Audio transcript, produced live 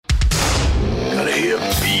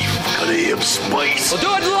please. We'll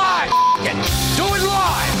do it live. Do it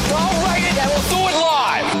live. I'll write it and we'll do it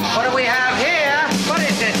live. What do we have here? What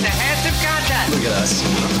is this, the handsome contest? Look at us.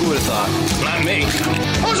 Who would have thought? Not me.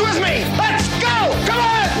 Who's with me? Let's go. Come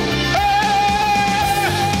on.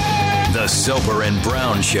 The Soper and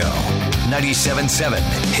Brown Show. 97.7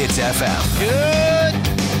 Hits FM.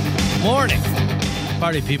 Good morning,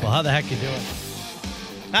 party people. How the heck you doing?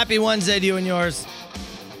 Happy Wednesday to you and yours.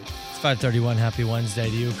 It's 5:31. Happy Wednesday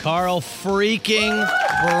to you, Carl freaking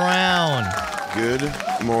Brown. Good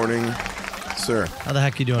morning, sir. How the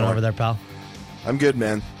heck you doing over there, pal? I'm good,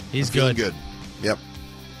 man. He's I'm feeling good. good. Yep.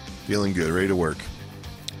 Feeling good. Ready to work.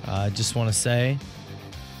 I just want to say,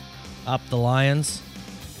 up the Lions.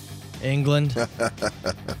 England.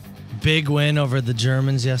 Big win over the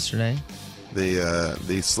Germans yesterday.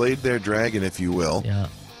 They slayed their dragon, if you will. Yeah.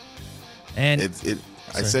 And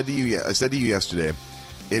I said to you yesterday,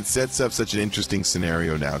 it sets up such an interesting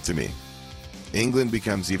scenario now to me. England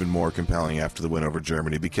becomes even more compelling after the win over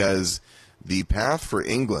Germany because the path for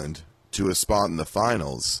England to a spot in the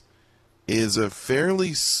finals is a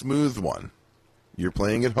fairly smooth one. You're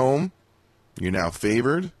playing at home. You're now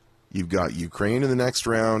favored. You've got Ukraine in the next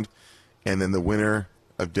round, and then the winner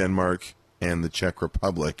of Denmark and the Czech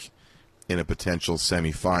Republic in a potential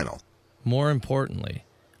semifinal. more importantly,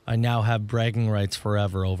 I now have bragging rights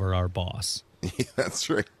forever over our boss. Yeah, that's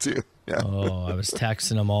right, too. Yeah. Oh, I was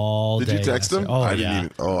texting him all day. Did you text him? Oh, I yeah.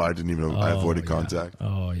 didn't even. I avoided contact.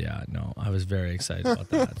 Oh, yeah. No, I was very excited about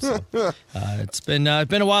that. So, it's been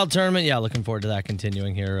a wild tournament. Yeah, looking forward to that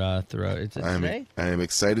continuing here throughout. Today? I am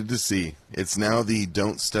excited to see. It's now the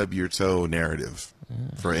don't stub your toe narrative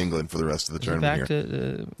for England for the rest of the tournament back here.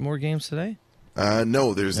 to more games today?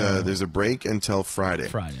 No, there's a break until Friday.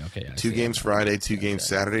 Friday, okay. I 2 see. games Friday, 2 games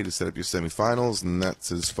Saturday to set up your semifinals, and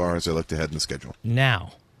that's as far as I looked ahead in the schedule.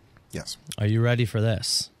 Now, Yes. are you ready for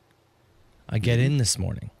this? I get in this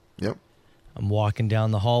morning. Yep. I'm walking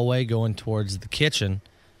down the hallway going towards the kitchen.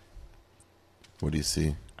 What do you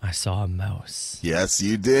see? I saw a mouse. Yes,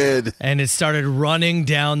 you did. And it started running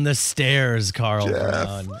down the stairs, Carl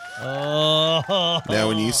Jeff. Brown. Oh. Now,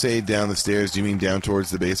 when you say down the stairs, do you mean down towards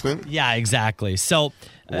the basement? Yeah, exactly. So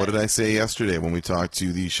What did I say yesterday when we talked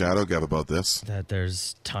to the Shadow Gov about this? that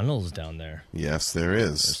there's tunnels down there. Yes, there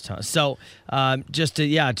is. So just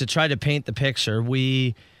to try to paint the picture,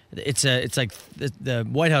 it's like the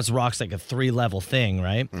White House rock's like a 3-level thing,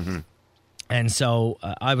 right? Mm-hmm. And so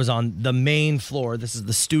I was on the main floor. This is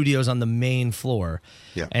the studios on the main floor.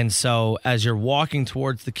 Yeah. And so as you're walking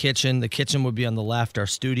towards the kitchen would be on the left, our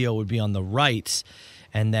studio would be on the right,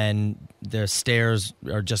 and then the stairs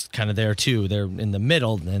are just kind of there too. They're in the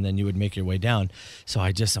middle, and then you would make your way down. So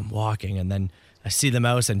I'm walking, and then I see the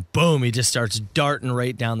mouse, and boom, he just starts darting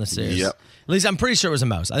right down the stairs. Yep. At least I'm pretty sure it was a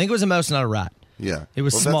mouse. I think it was a mouse, not a rat. Yeah. It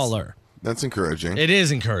was smaller. That's encouraging. It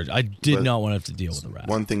is encouraging. I did But not want to have to deal with a rat.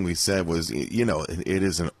 One thing we said was, it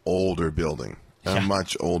is an older building, a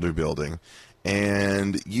much older building.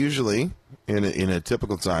 And usually, in a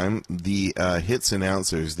typical time, the Hits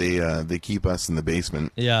announcers, they keep us in the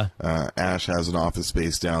basement. Yeah. Ash has an office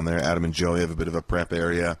space down there. Adam and Joey have a bit of a prep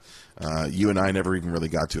area. You and I never even really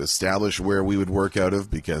got to establish where we would work out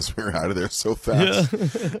of because we were out of there so fast.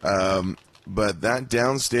 Yeah. But that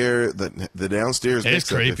downstairs, the downstairs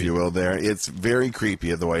mix-up, if you will, there, it's very creepy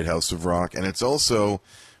at the White House of Rock, and it's also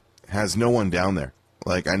has no one down there.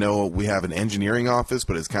 Like, I know we have an engineering office,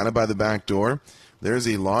 but it's kind of by the back door. There's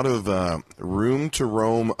a lot of room to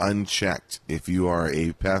roam unchecked if you are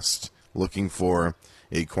a pest looking for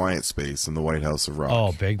a quiet space in the White House of Rock.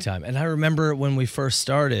 Oh, big time. And I remember when we first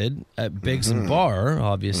started at Biggs and Bar,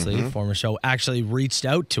 obviously, former show, actually reached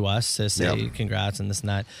out to us to say congrats and this and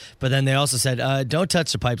that. But then they also said, don't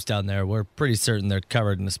touch the pipes down there. We're pretty certain they're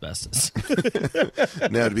covered in asbestos.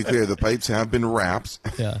 Now, to be clear, the pipes have been wrapped.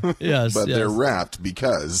 Yeah. Yes. But yes. they're wrapped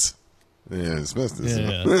because asbestos.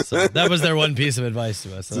 Yeah. So that was their one piece of advice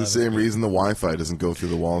to us. It's the same reason the Wi-Fi doesn't go through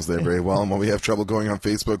the walls there very well, and when we have trouble going on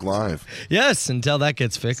Facebook Live. Yes, until that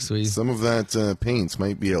gets fixed. Some of that paint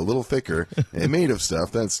might be a little thicker and made of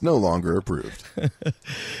stuff that's no longer approved.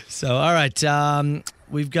 So, all right.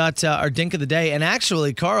 We've got our dink of the day. And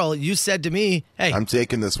actually, Carl, you said to me, hey, I'm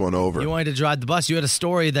taking this one over. You wanted to drive the bus. You had a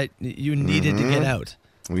story that you needed to get out.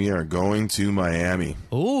 We are going to Miami.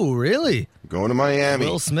 Oh, really? Going to Miami.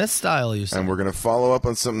 Will Smith style, you said. And we're going to follow up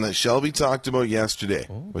on something that Shelby talked about yesterday,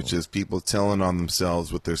 which is people telling on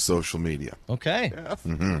themselves with their social media. Okay. Yeah.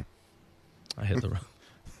 Mm-hmm. I hit the wrong.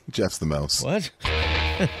 Jeff's the mouse. What?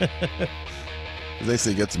 They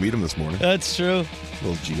say you got to meet him this morning. That's true.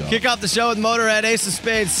 Little G-off. Kick off the show with Motorhead, Ace of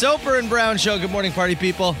Spades, Soper and Brown Show. Good morning, party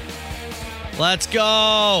people. Let's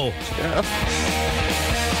go. Jeff.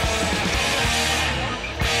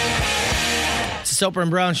 Soper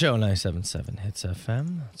and Brown Show, 97.7 Hits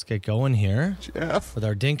FM. Let's get going here Jeff. with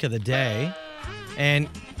our dink of the day. And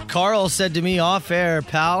Carl said to me off air,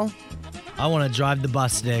 pal, I want to drive the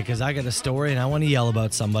bus today because I got a story and I want to yell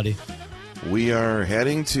about somebody. We are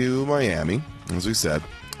heading to Miami, as we said,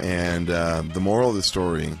 and the moral of the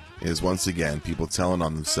story is, once again, people telling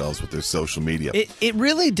on themselves with their social media. It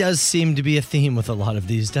really does seem to be a theme with a lot of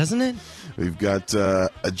these, doesn't it? We've got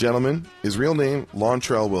a gentleman, his real name,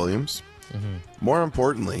 Lontrell Williams. More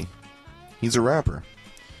importantly, he's a rapper.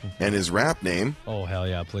 And his rap name... Oh, hell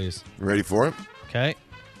yeah, please. Ready for it? Okay.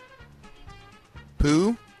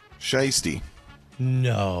 Pooh Shiesty.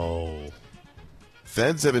 No.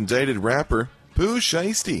 Feds have indicted rapper Pooh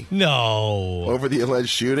Shiesty No. over the alleged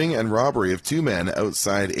shooting and robbery of two men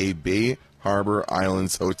outside a Bay Harbor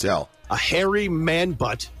Islands hotel. A hairy man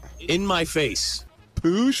butt in my face.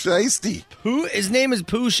 Pooh Shiesty. His name is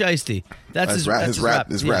Pooh Shiesty. That's his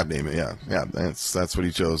rap name. Yeah. That's what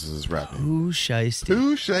he chose as his rap name. Pooh Shiesty.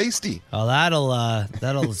 Pooh Shiesty. Oh,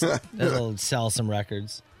 that'll sell some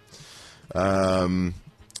records.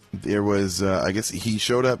 There was, I guess, he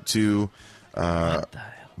showed up to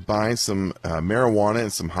buy some marijuana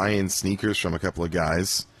and some high-end sneakers from a couple of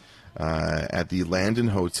guys at the Landon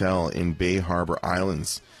Hotel in Bay Harbor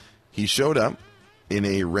Islands. He showed up in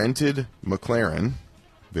a rented McLaren,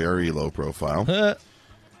 very low profile.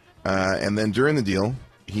 And then during the deal,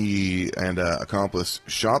 he and an accomplice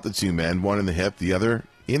shot the two men, one in the hip, the other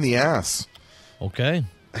in the ass. Okay.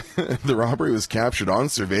 The robbery was captured on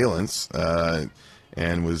surveillance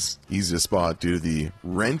and was easy to spot due to the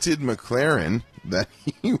rented McLaren that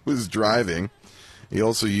he was driving. He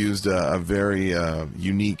also used a very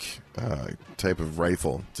unique type of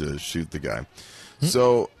rifle to shoot the guy.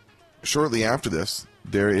 So shortly after this,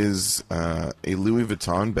 there is a Louis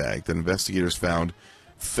Vuitton bag that investigators found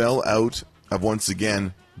fell out of, once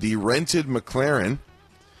again, the rented McLaren.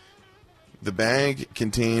 The bag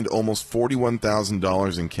contained almost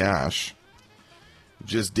 $41,000 in cash.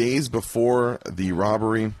 Just days before the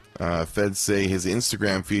robbery, feds say his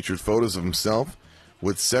Instagram featured photos of himself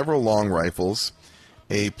with several long rifles,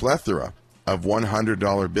 a plethora of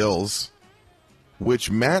 $100 bills,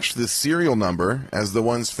 which matched the serial number as the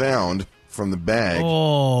ones found from the bag.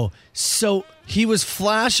 Oh, so he was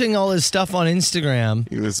flashing all his stuff on Instagram.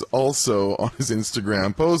 He was also on his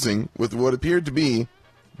Instagram posing with what appeared to be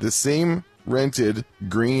the same rented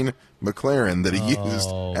green McLaren that he used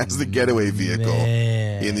as the getaway vehicle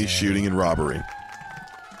in the shooting and robbery.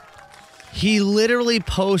 He literally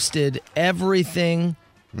posted everything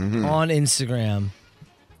on Instagram.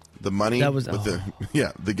 The money That was-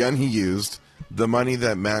 the gun he used, the money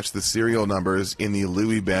that matched the serial numbers in the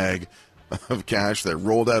Louis bag of cash that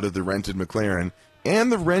rolled out of the rented McLaren,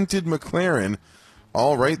 and the rented McLaren,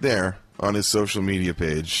 all right there on his social media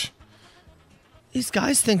page. These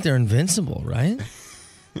guys think they're invincible, right?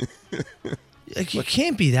 Like, you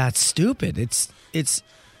can't be that stupid. It's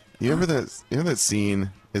You remember that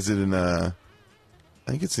scene? Is it in I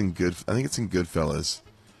think it's in Goodfellas,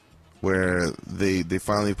 where they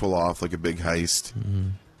finally pull off like a big heist,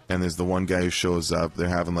 and there's the one guy who shows up. They're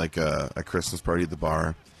having like a Christmas party at the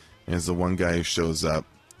bar, and there's the one guy who shows up,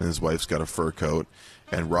 and his wife's got a fur coat,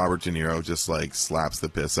 and Robert De Niro just like slaps the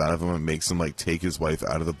piss out of him and makes him like take his wife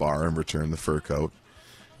out of the bar and return the fur coat.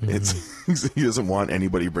 It's he doesn't want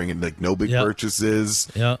anybody bringing like no big purchases.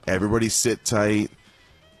 Yep. Everybody sit tight.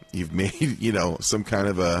 You've made some kind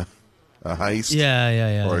of a heist,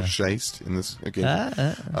 or a sheist in this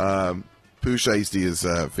occasion. Pooh Shiesty is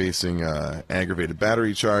facing aggravated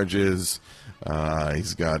battery charges.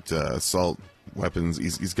 He's got assault weapons.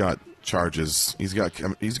 He's got charges. He's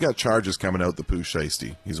got charges coming out the Pooh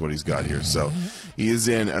Shiesty. He's what he's got here. So he is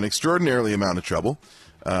in an extraordinarily amount of trouble.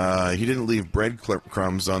 He didn't leave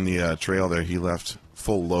breadcrumbs on the trail there. He left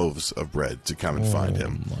full loaves of bread to come and find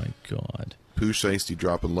him. Oh, my God. Pooh Shiesty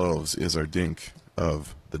dropping loaves is our dink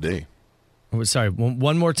of the day. Oh, sorry,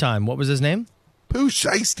 one more time. What was his name? Pooh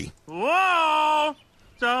Shiesty. Whoa!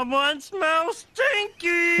 Someone smells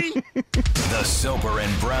stinky! The Soper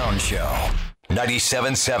and Brown Show.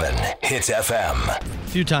 97.7 Hits FM. A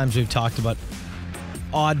few times we've talked about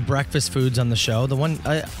odd breakfast foods on the show. The one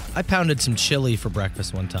I pounded some chili for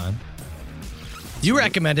breakfast one time. You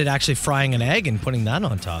recommended actually frying an egg and putting that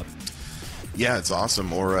on top. Yeah, it's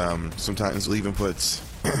awesome. Or sometimes we'll even put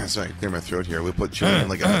sorry, I clear my throat here. We'll put chili in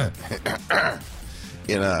like a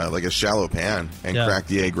shallow pan and crack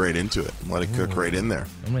the egg right into it and let it cook right in there.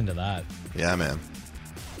 I'm into that. Yeah, man.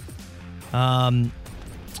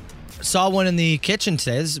 Saw one in the kitchen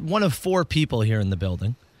today. This is one of 4 people here in the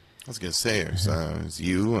building. I was gonna say, there's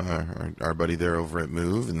you, our buddy there over at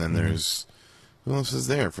Move, and then there's Who else is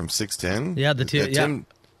there from 610? Yeah,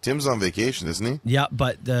 Tim's on vacation, isn't he? Yeah,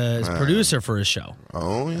 but the producer for his show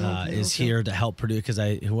is here to help produce, because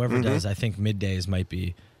whoever does, I think middays might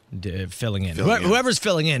be filling in. Whoever's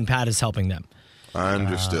filling in, Pat is helping them.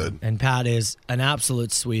 Understood. And Pat is an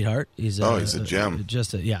absolute sweetheart. He's a gem.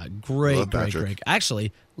 Great.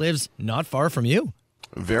 Actually, lives not far from you.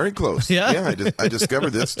 Very close. Yeah. I discovered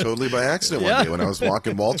this totally by accident one day when I was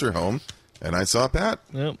walking Walter home, and I saw Pat.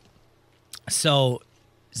 Yep. So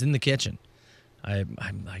he's in the kitchen.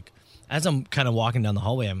 I'm like, as I'm kind of walking down the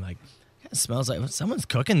hallway, I'm like, it smells like someone's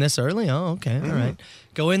cooking this early. Oh, okay, all right.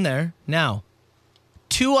 Go in there. Now,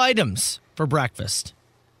 2 items for breakfast.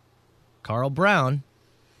 Carl Brown,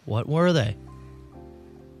 what were they?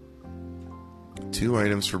 2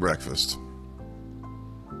 items for breakfast.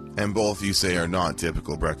 And both, you say, are not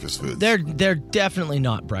typical breakfast foods. They're definitely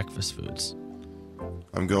not breakfast foods.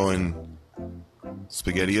 I'm going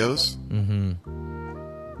SpaghettiOs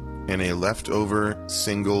and a leftover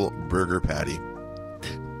single burger patty.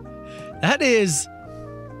 That is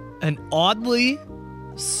an oddly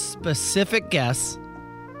specific guess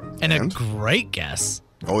and a great guess.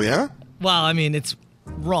 Oh, yeah? Well, I mean, it's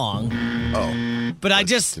wrong. Oh. But I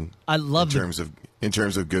love in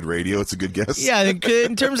terms of good radio, it's a good guess. Yeah,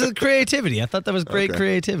 in terms of creativity. I thought that was great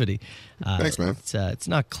creativity. Thanks, man. It's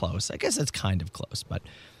not close. I guess it's kind of close, but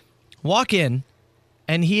walk in,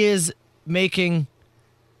 and he is making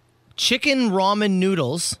chicken ramen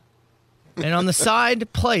noodles, and on the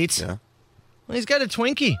side plate, he's got a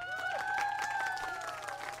Twinkie.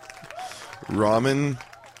 Ramen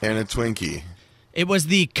and a Twinkie. It was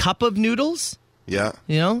the cup of noodles. Yeah.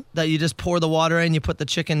 You know, that you just pour the water in, you put the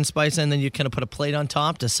chicken spice in, then you kind of put a plate on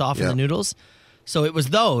top to soften the noodles. So it was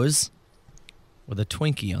those with a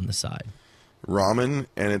Twinkie on the side. Ramen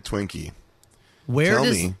and a Twinkie.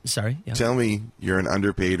 Tell me you're an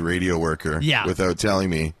underpaid radio worker without telling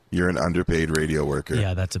me you're an underpaid radio worker.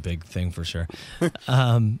 Yeah, that's a big thing for sure.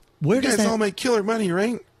 You guys all make killer money,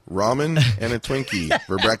 right? Ramen and a Twinkie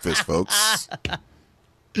for breakfast, folks.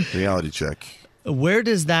 Reality check. Where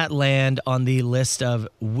does that land on the list of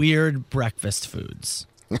weird breakfast foods?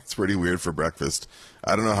 It's pretty weird for breakfast.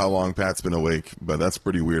 I don't know how long Pat's been awake, but that's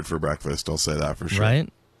pretty weird for breakfast. I'll say that for sure. Right?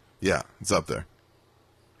 Yeah, it's up there.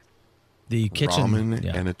 The kitchen.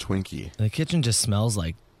 Ramen and a Twinkie. The kitchen just smells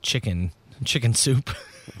like chicken soup.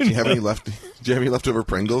 Do you have any leftover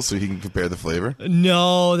Pringles so you can compare the flavor?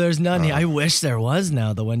 No, there's none. I wish there was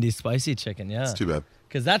now, the Wendy's spicy chicken. Yeah. It's too bad.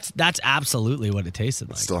 Because that's absolutely what it tasted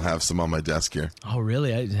like. I still have some on my desk here. Oh,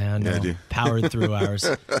 really? I do. Powered through ours.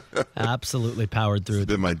 Absolutely powered through. It's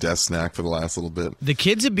been my desk snack for the last little bit. The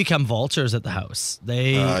kids have become vultures at the house.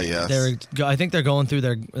 I think they're going through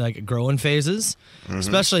their growing phases,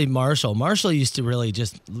 especially Marshall. Marshall used to really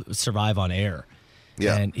just survive on air.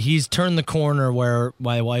 Yeah. And he's turned the corner where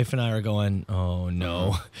my wife and I are going, oh,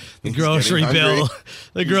 no. The grocery bill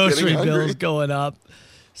is going up.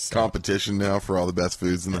 So. Competition now for all the best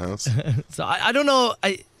foods in the house. So I don't know.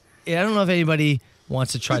 I don't know if anybody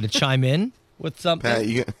wants to try to chime in with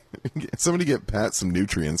something. Pat, somebody get Pat some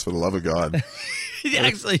nutrients for the love of God.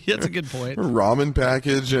 Actually, that's a good point. A ramen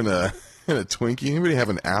package and a Twinkie. Anybody have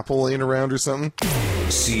an apple laying around or something?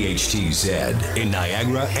 CHTZ in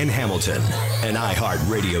Niagara and Hamilton, an iHeart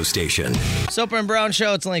radio station. Soper and Brown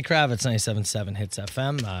Show. It's Lenny Kravitz, 97.7 Hits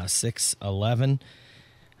FM, 6:11.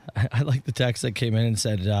 I like the text that came in and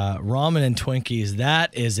said, ramen and Twinkies,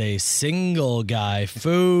 that is a single guy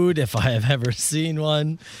food if I have ever seen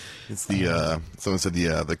one. It's someone said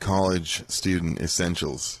the college student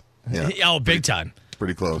essentials. Yeah. Oh, big time.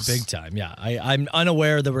 Pretty close. Big time, yeah. I'm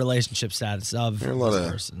unaware of the relationship status of this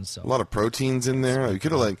person. So. A lot of proteins in there. We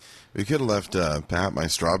could have left Pat my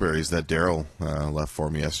strawberries that Daryl left for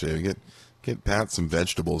me yesterday. Get Pat some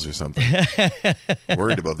vegetables or something.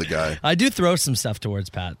 Worried about the guy. I do throw some stuff towards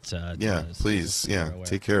Pat. Please. Yeah,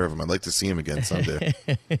 take care of him. I'd like to see him again someday.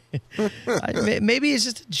 Maybe he's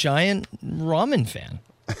just a giant ramen fan.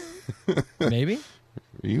 Maybe.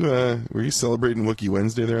 Were you celebrating Wookiee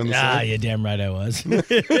Wednesday there on the side? Yeah, damn right I was.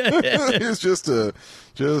 It was just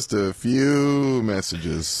a few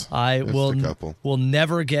messages. Will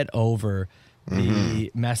never get over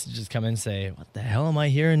the messages come in and say, what the hell am I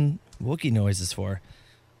hearing Wookiee noises for?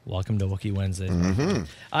 Welcome to Wookiee Wednesday.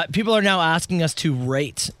 People are now asking us to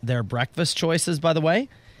rate their breakfast choices, by the way,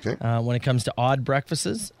 when it comes to odd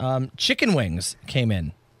breakfasts. Chicken wings came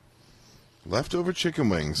in. Leftover chicken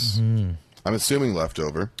wings. I'm assuming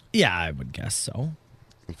leftover. Yeah, I would guess so.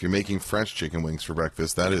 If you're making fresh chicken wings for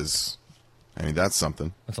breakfast, that's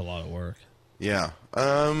something. That's a lot of work. Yeah.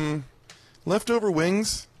 Leftover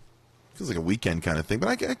wings feels like a weekend kind of thing, but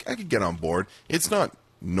I could get on board. It's not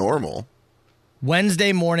normal,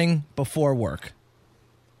 Wednesday morning before work.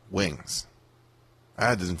 Wings.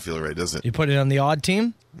 That doesn't feel right, does it? You put it on the odd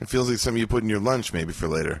team? It feels like something you put in your lunch maybe for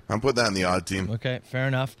later. I'm putting that in the odd team. Okay, fair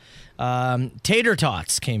enough. Tater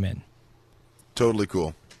tots came in. Totally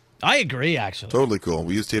cool. I agree, actually. Totally cool.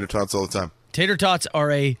 We use tater tots all the time. Tater tots are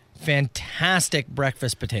a fantastic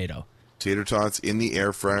breakfast potato. Tater tots in the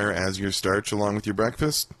air fryer as your starch along with your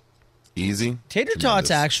breakfast. Easy. Tater Tremendous.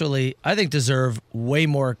 tots actually, I think, deserve way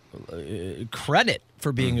more credit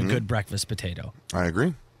for being a good breakfast potato. I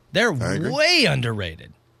agree. They're I agree. way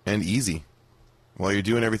underrated. And easy. While you're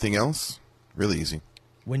doing everything else, really easy.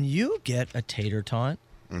 When you get a tater tot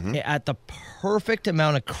at the perfect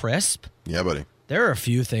amount of crisp, Yeah, buddy. there are a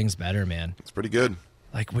few things better, man. It's pretty good.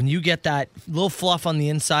 Like when you get that little fluff on the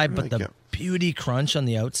inside, but like the it. beauty crunch on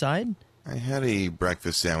the outside. I had a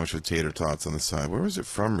breakfast sandwich with tater tots on the side. Where was it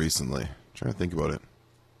from recently? I'm trying to think about it.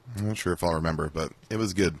 I'm not sure if I'll remember, but it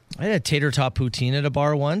was good. I had a tater tot poutine at a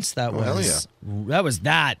bar once. That hell was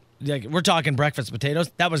that. Like, we're talking breakfast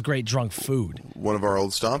potatoes. That was great drunk food. One of our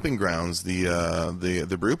old stomping grounds,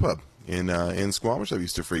 the brew pub in Squamish I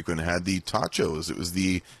used to frequent, had the tachos. It was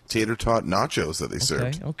the tater tot nachos that they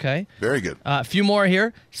served. Okay. Very good. A few more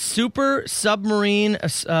here. Super Submarine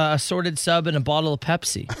assorted sub and a bottle of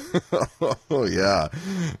Pepsi. Oh, yeah.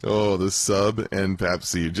 Oh, the sub and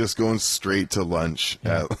Pepsi. Just going straight to lunch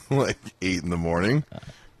at like 8 in the morning.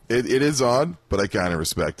 It is odd, but I kind of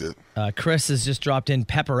respect it. Chris has just dropped in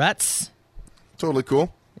pepperettes Totally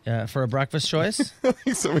cool. for a breakfast choice.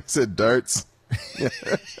 Somebody said darts.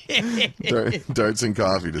 Darts and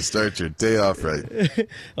coffee to start your day off right.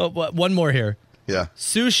 Oh, but one more here. Yeah.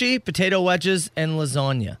 Sushi, potato wedges, and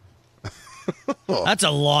lasagna. That's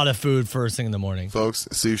a lot of food first thing in the morning. Folks,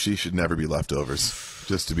 sushi should never be leftovers,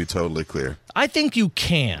 just to be totally clear. I think you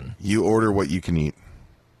can. You order what you can eat.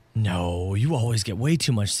 No, you always get way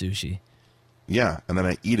too much sushi. Yeah, and then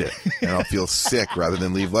I eat it, and I'll feel sick rather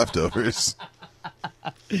than leave leftovers.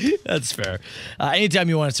 That's fair. Anytime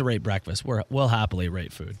you want us to rate breakfast, we'll happily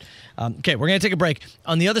rate food. Okay, we're going to take a break.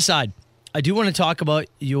 On the other side, I do want to talk about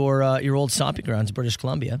your old stomping grounds, British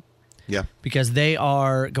Columbia. Yeah. Because they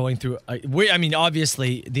are going through,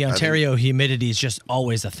 obviously, the Ontario humidity is just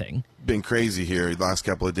always a thing. Been crazy here the last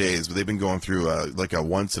couple of days, but they've been going through like a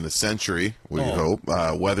once in a century, we hope,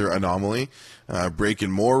 weather anomaly,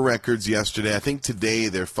 breaking more records yesterday. I think today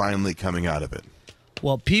they're finally coming out of it.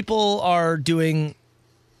 Well, people are doing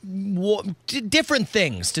different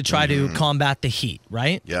things to try to combat the heat,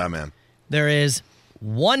 right? Yeah, man. There is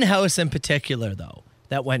one house in particular, though,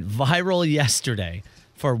 that went viral yesterday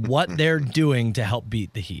for what they're doing to help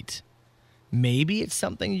beat the heat. Maybe it's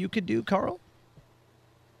something you could do, Carl.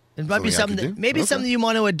 It might be something that, maybe it's something you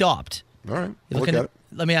want to adopt. All right. Look at it.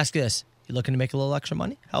 Let me ask you this. You looking to make a little extra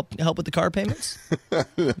money? Help with the car payments?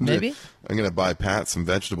 Maybe? I'm going to buy Pat some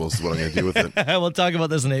vegetables is what I'm going to do with it. We'll talk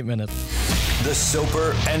about this in 8 minutes. The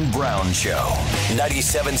Soper and Brown Show.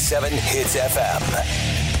 97.7 Hits FM.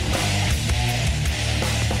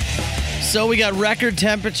 So we got record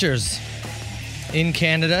temperatures in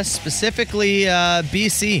Canada, specifically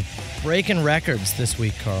BC, breaking records this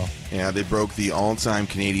week, Carl. Yeah, they broke the all-time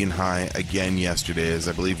Canadian high again yesterday as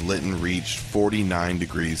I believe Lytton reached 49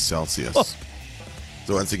 degrees Celsius. Oh.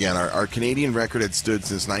 So once again, our Canadian record had stood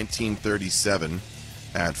since 1937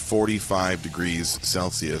 at 45 degrees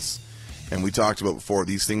Celsius. And we talked about before,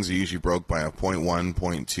 these things are usually broke by a 0.1,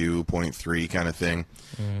 0.2, 0.3 kind of thing.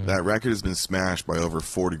 That record has been smashed by over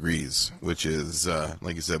 4 degrees, which is,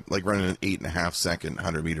 like you said, like running an 8.5-second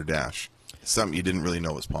 100-meter dash. Something you didn't really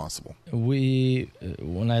know was possible.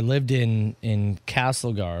 When I lived in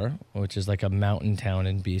Castlegar, which is like a mountain town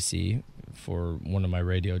in BC for one of my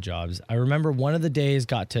radio jobs, I remember one of the days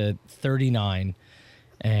got to 39.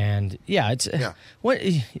 And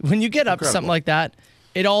when you get up to something like that,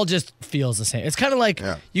 it all just feels the same. It's kind of like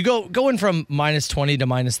you going from minus 20 to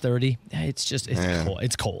minus 30. It's cold.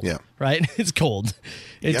 It's cold. Yeah. Right? It's cold.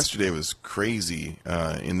 Yesterday was crazy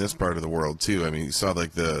in this part of the world, too. I mean, you saw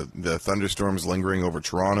like the thunderstorms lingering over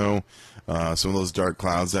Toronto. Some of those dark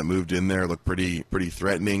clouds that moved in there looked pretty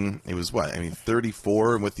threatening. It was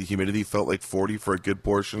 34, and with the humidity, felt like 40 for a good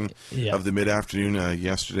portion of the mid-afternoon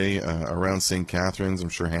yesterday around St. Catharines. I'm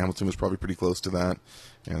sure Hamilton was probably pretty close to that,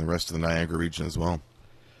 and the rest of the Niagara region as well.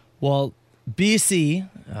 Well, BC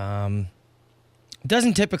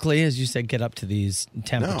doesn't typically, as you said, get up to these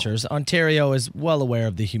temperatures. No. Ontario is well aware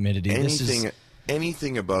of the humidity.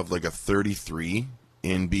 Anything above like a 33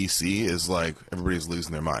 in BC is like everybody's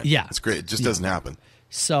losing their mind. Yeah. It's great. It just doesn't happen.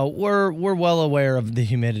 So we're well aware of the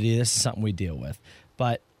humidity. This is something we deal with.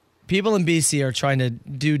 But people in BC are trying to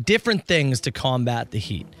do different things to combat the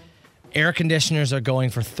heat. Air conditioners are going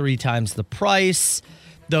for 3 times the price.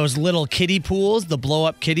 Those little kiddie pools, the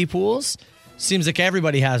blow-up kiddie pools, seems like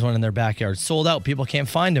everybody has one in their backyard. Sold out. People can't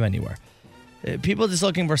find them anywhere. People are just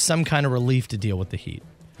looking for some kind of relief to deal with the heat.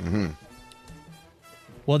 Mm-hmm.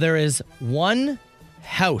 Well, there is one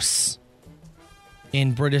house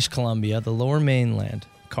in British Columbia, the Lower Mainland,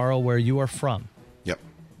 Carl, where you are from, Yep.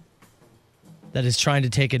 that is trying to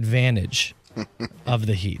take advantage of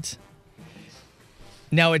the heat.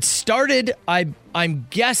 Now, it started, I'm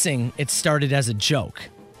guessing it started as a joke,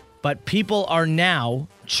 but people are now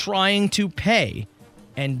trying to pay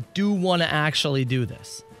and do want to actually do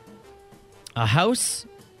this. A house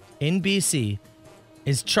in BC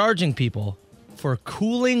is charging people for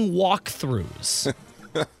cooling walkthroughs.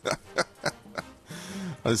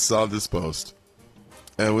 I saw this post.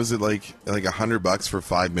 Was it like $100 for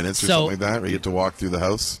 5 minutes or So- something like that? Where you get to walk through the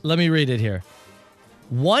house? Let me read it here.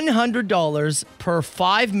 $100 per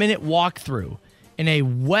 5-minute walkthrough in a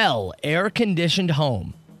well air-conditioned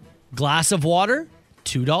home. Glass of water,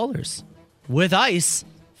 $2. With ice,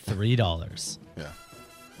 $3. Yeah.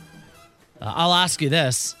 I'll ask you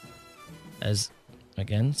this, as,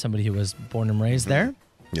 again, somebody who was born and raised there.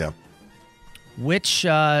 Yeah. Which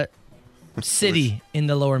city in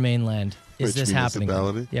the Lower Mainland is Which this happening?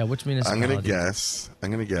 municipality? Yeah, which I'm municipality? gonna guess.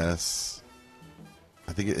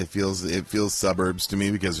 I think it feels suburbs to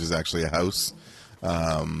me because there's actually a house.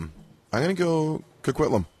 I'm gonna go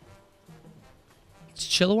Coquitlam. It's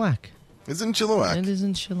Chilliwack. It's in Chilliwack. It is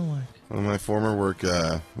in Chilliwack. One of my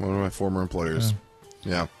former employers.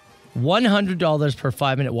 Yeah. $100 per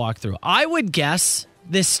 5-minute walkthrough. I would guess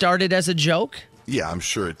this started as a joke, Yeah, I'm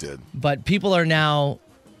sure it did. but people are now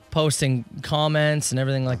posting comments and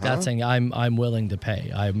everything like that saying, I'm willing to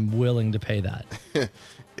pay. I'm willing to pay that.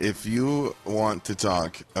 If you want to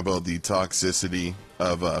talk about the toxicity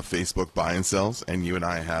of Facebook buy and sells, and you and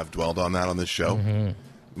I have dwelled on that on this show,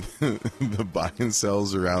 the buy and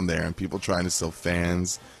sells around there and people trying to sell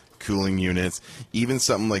fans, cooling units, even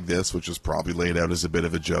something like this, which was probably laid out as a bit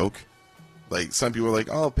of a joke. Like, some people were like,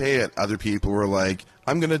 I'll pay it. Other people were like,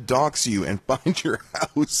 I'm going to dox you and find your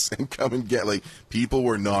house and come and get, like, people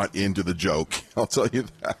were not into the joke. I'll tell you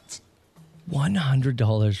that.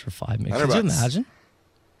 $100 for 5 minutes. Could you $100. imagine?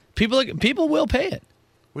 People will pay it.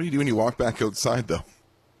 What do you do when you walk back outside, though?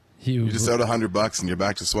 You just out $100 and you're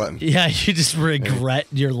back to sweating. Yeah, you just regret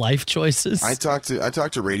your life choices. I talked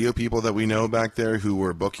to radio people that we know back there who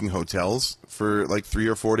were booking hotels for like 3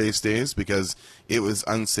 or 4 day stays because it was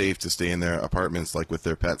unsafe to stay in their apartments, like with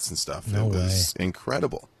their pets and stuff. No it was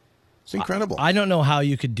incredible. It's incredible. I don't know how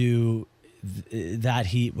you could do that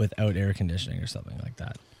heat without air conditioning or something like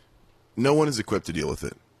that. No one is equipped to deal with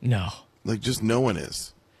it. No. Like, just no one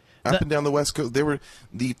is. Up and down the West Coast,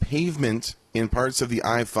 the pavement in parts of the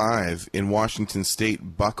I-5 in Washington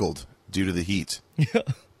State buckled due to the heat.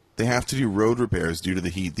 They have to do road repairs due to the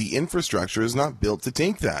heat. The infrastructure is not built to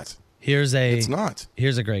take that. It's not.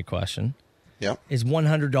 Here's a great question. Yeah. Is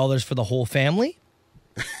 $100 for the whole family?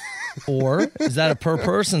 Or is that a per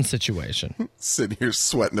person situation? Sitting here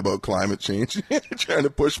sweating about climate change. You're trying to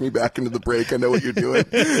push me back into the break. I know what you're doing.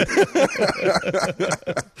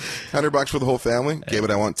 $100 for the whole family? Okay, but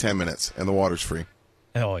I want 10 minutes, and the water's free.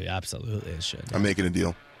 Oh, yeah, absolutely. It should. I'm making a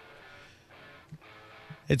deal.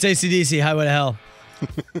 It's AC/DC, Highway to Hell.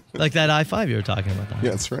 Like that I-5 you were talking about. That.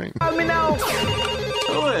 Yeah, that's right.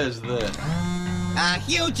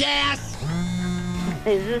 Huge ass!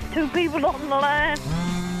 Is this 2 people on the line?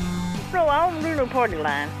 No, I don't do no party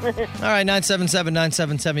line. All right,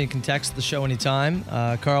 977-977. You can text the show anytime.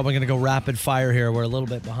 Carl, we're going to go rapid fire here. We're a little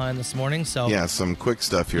bit behind this morning, so Yeah, some quick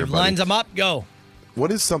stuff here, if buddy. lines them up, go.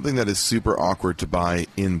 What is something that is super awkward to buy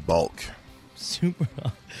in bulk? Super.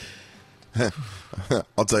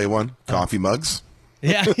 I'll tell you one. Coffee mugs.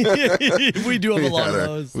 Yeah, we do have a lot of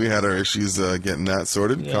those. We had our issues getting that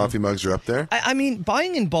sorted. Yeah. Coffee mugs are up there. I mean,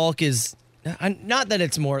 buying in bulk is not that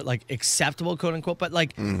it's more like acceptable, quote unquote, but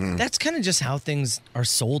like that's kind of just how things are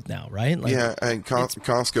sold now, right? Like, Yeah, and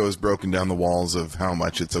Costco has broken down the walls of how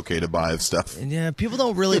much it's okay to buy of stuff. yeah, people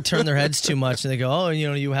don't really turn their heads too much, and they go, "Oh,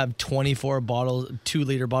 you have 24 bottles,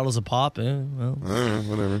 2-liter bottles of pop." Well,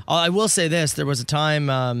 Whatever. I will say this: there was a time,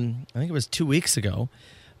 I think it was 2 weeks ago,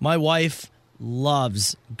 my wife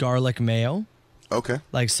loves garlic mayo. Okay.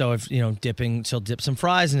 Like, so if, she'll dip some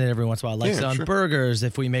fries in it every once in a while. Likes it on sure. burgers.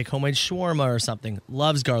 If we make homemade shawarma or something,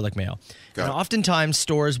 loves garlic mayo. Got And it. oftentimes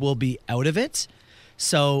stores will be out of it.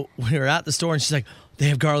 So we were at the store and she's like, they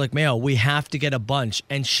have garlic mayo. We have to get a bunch.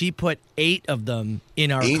 And she put 8 of them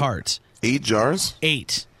in our 8? cart. 8 jars?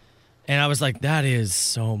 8. And I was like, that is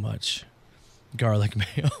so much garlic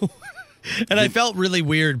mayo. And I felt really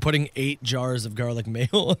weird putting 8 jars of garlic mayo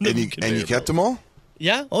on the And you conveyor kept belt. them all?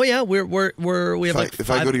 Yeah. Oh yeah. We have If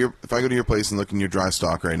I go to your place and look in your dry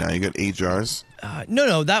stock right now, you got 8 jars.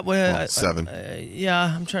 No, that way. Well, 7.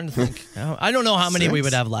 Yeah, I'm trying to think. I don't know how many we 6?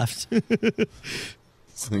 would have left.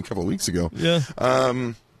 It's a couple of weeks ago. Yeah.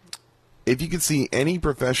 If you could see any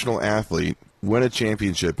professional athlete win a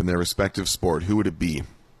championship in their respective sport, who would it be?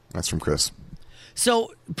 That's from Chris.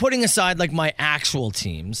 So putting aside like my actual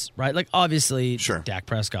teams, right? Like obviously, Sure. Dak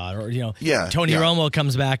Prescott or Tony yeah. Romo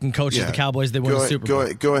comes back and coaches the Cowboys. They win the Super Bowl.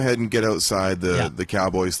 Go ahead and get outside Yeah. the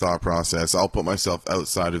Cowboys' thought process. I'll put myself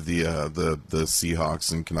outside of the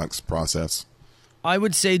Seahawks and Canucks process. I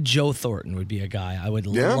would say Joe Thornton would be a guy I would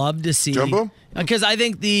Yeah? love to see. Jumbo? Because I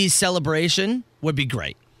think the celebration would be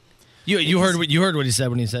great. You heard what he said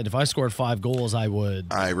when he said, if I scored 5 goals, I would.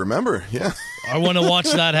 I remember, yeah. I want to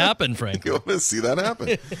watch that happen, Frank. You want to see that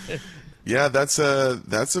happen? Yeah, that's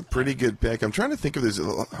a pretty good pick. I'm trying to think of this.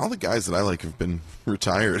 All the guys that I like have been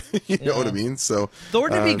retired. You know what I mean? So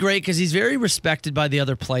Thornton would be great because he's very respected by the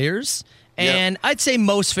other players. And I'd say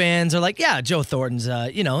most fans are like, yeah, Joe Thornton's,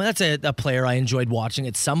 that's a player I enjoyed watching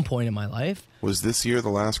at some point in my life. Was this year the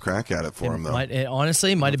last crack at it for him, though?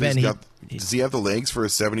 Honestly, might have been. Does he have the legs for a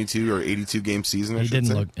 72 or 82 game season? He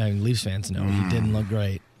didn't look. Leafs fans know he didn't look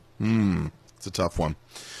great. It's a tough one.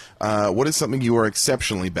 What is something you are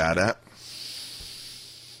exceptionally bad at?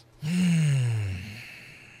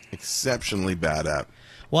 Exceptionally bad at.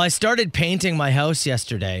 Well, I started painting my house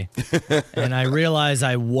yesterday, and I realized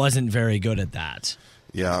I wasn't very good at that.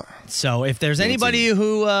 Yeah. So if there's anybody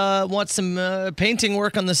who wants some painting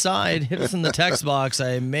work on the side, hit us in the text box.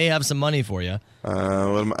 I may have some money for you.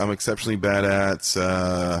 What I'm exceptionally bad at,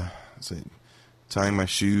 tying my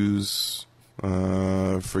shoes,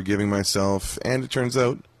 forgiving myself, and it turns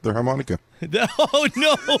out they're harmonica. Oh,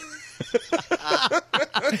 no.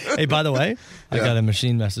 Hey, by the way, I got a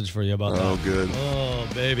machine message for you about that. Oh, good. Oh,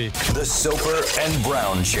 baby. The Soper and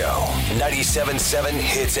Brown Show. 97.7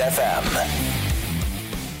 Hits FM.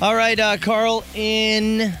 All right, Carl,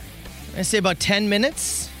 in, I say about 10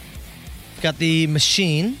 minutes, got the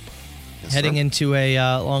machine heading into a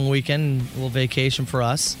long weekend, a little vacation for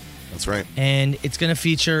us. That's right. And it's going to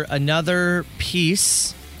feature another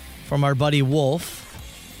piece from our buddy Wolf.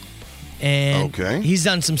 And he's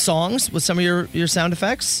done some songs with some of your sound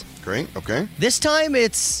effects. Great, okay. This time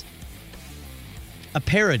it's a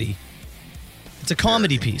parody. It's a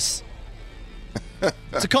comedy piece.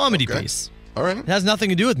 It's a comedy piece. All right. It has nothing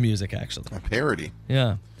to do with music, actually. A parody.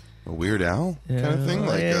 Yeah. A Weird Al kind of thing?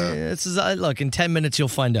 This is look, in 10 minutes you'll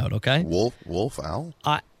find out, okay? Wolf Al?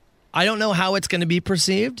 I don't know how it's going to be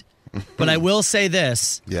perceived, but I will say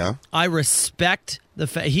this. Yeah. I respect the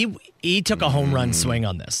fact he took a home run swing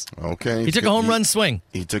on this. Okay. He took a home run swing.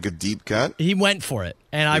 He took a deep cut. He went for it,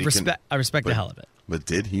 and I respect the hell of it. But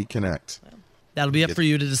did he connect? That'll be up for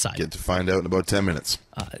you to decide. Get to find out in about 10 minutes.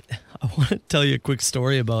 I want to tell you a quick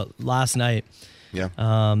story about last night. Yeah.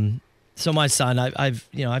 So my son,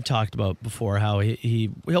 I've talked about before how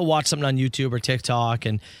he'll watch something on YouTube or TikTok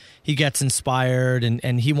and he gets inspired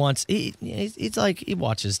and he wants he's like he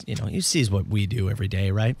watches, he sees what we do every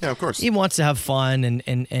day, right? Yeah, of course. He wants to have fun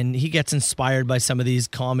and he gets inspired by some of these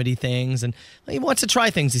comedy things and he wants to try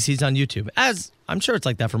things he sees on YouTube. As I'm sure it's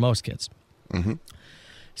like that for most kids. Mm-hmm.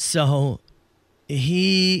 So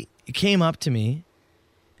he came up to me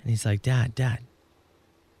and he's like, Dad,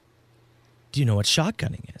 do you know what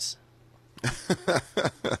shotgunning is?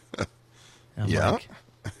 I'm like,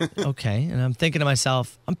 okay. And I'm thinking to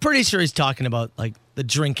myself, I'm pretty sure he's talking about like the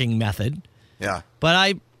drinking method. Yeah.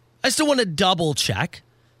 But I still want to double check.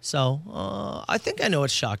 So I think I know what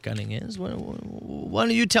shotgunning is. Why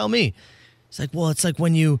don't you tell me? It's like, well, it's like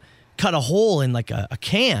when you cut a hole in like a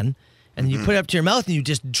can and you put it up to your mouth and you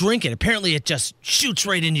just drink it. Apparently it just shoots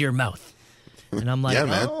right into your mouth. And I'm like,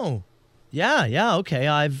 oh, yeah, okay.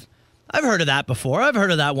 I've heard of that before. I've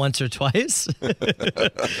heard of that once or twice.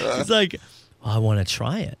 It's like, well, I want to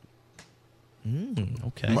try it.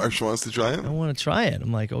 Okay. Marsh wants to try it? I want to try it.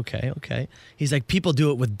 I'm like, okay. He's like, people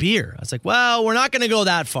do it with beer. I was like, well, we're not going to go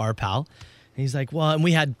that far, pal. And he's like, well, and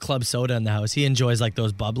we had club soda in the house. He enjoys like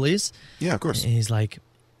those bubblies. Yeah, of course. And he's like,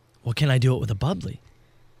 well, can I do it with a bubbly?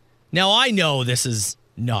 Now, I know this is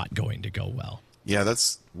not going to go well. Yeah,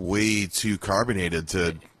 that's way too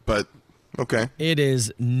carbonated but okay. It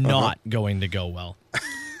is not going to go well.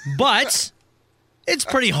 But it's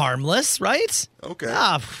pretty harmless, right?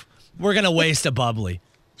 Okay. We're going to waste a bubbly.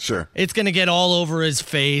 Sure. It's going to get all over his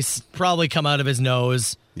face, probably come out of his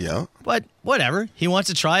nose. Yeah. But whatever. He wants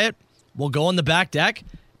to try it. We'll go on the back deck,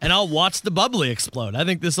 and I'll watch the bubbly explode. I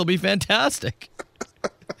think this will be fantastic.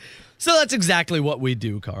 So that's exactly what we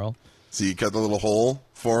do, Carl. So you cut the little hole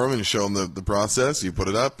for them and show them the process. You put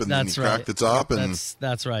it up and then you crack the top. And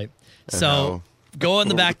That's right. So go on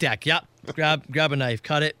the back deck. Yep. Grab a knife,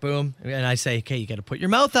 cut it, boom. And I say, okay, you got to put your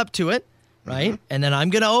mouth up to it, right? And then I'm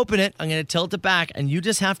going to open it. I'm going to tilt it back. And you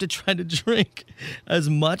just have to try to drink as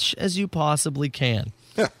much as you possibly can.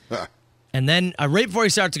 And then right before he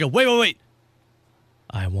starts to go, wait.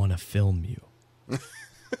 I want to film you.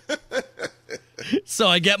 So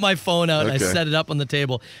I get my phone out and I set it up on the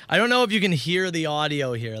table. I don't know if you can hear the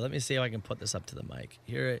audio here. Let me see if I can put this up to the mic.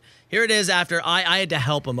 Here it is after I had to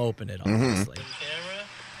help him open it, obviously. Camera.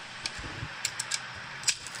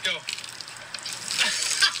 Go.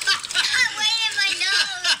 Wait in my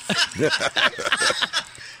nose.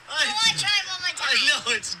 I want to try one more time. I know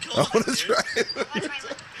it's gone. I want to try it.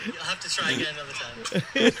 You'll have to try again another time.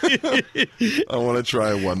 I want to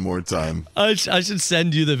try one more time. I should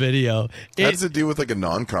send you the video. How does it do with like a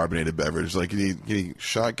non-carbonated beverage? Like, can you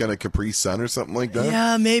shotgun a Capri Sun or something like that?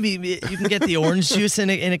 Yeah, maybe. You can get the orange juice in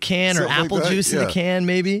a can or Something apple like that, juice in a can,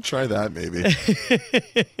 maybe. Try that, maybe.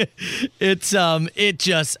 It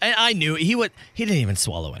just, I knew he didn't even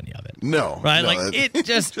swallow any of it. No. Right? no, like, it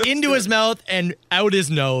just into his mouth and out his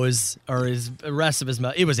nose or the rest of his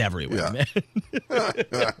mouth. It was everywhere, man.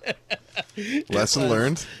 Lesson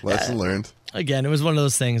learned. Learned. Again, it was one of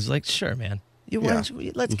those things like, sure, man. Let's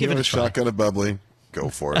give it a try. Shotgun a bubbly. Go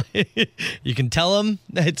for it. You can tell him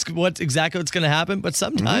what's going to happen, but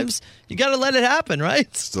sometimes you got to let it happen,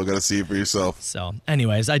 right? Still got to see it for yourself. So,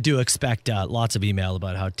 anyways, I do expect lots of email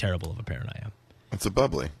about how terrible of a parent I am. It's a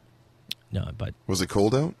bubbly. No, but was it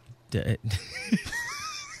cold out? It's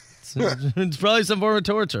probably some form of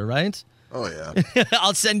torture, right? Oh, yeah.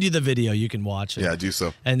 I'll send you the video. You can watch it. Yeah, do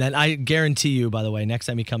so. And then I guarantee you, by the way, next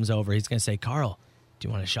time he comes over, he's going to say, Carl, do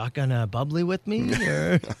you want a shotgun bubbly with me?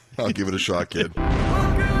 Or? I'll give it a shot, kid.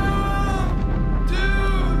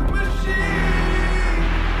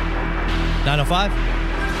 905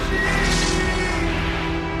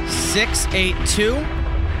 682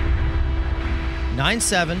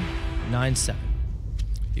 9797.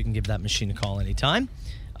 You can give that machine a call anytime.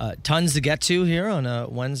 Tons to get to here on a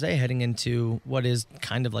Wednesday, heading into what is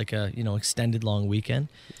kind of like a extended long weekend.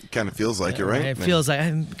 Kind of feels like it, right? It feels like,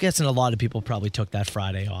 I'm guessing a lot of people probably took that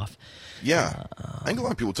Friday off. Yeah, I think a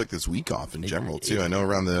lot of people took this week off in general too. I know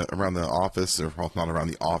around the office, or well, not around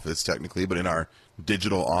the office technically, but in our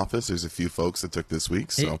digital office, there's a few folks that took this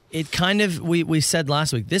week. So it kind of, we said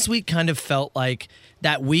last week, this week kind of felt like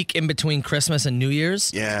that week in between Christmas and New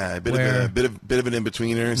Year's. Yeah, a bit of an in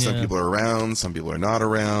betweener. Some people are around, some people are not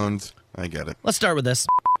around. I get it. Let's start with this.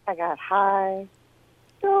 I got high,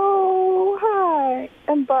 so high,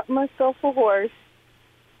 and bought myself a horse.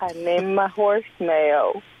 I named my horse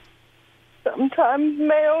Mayo. Sometimes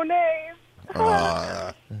mayonnaise.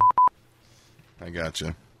 I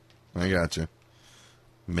gotcha.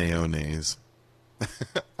 Mayonnaise.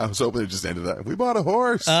 I was hoping it just ended that. We bought a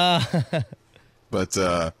horse. But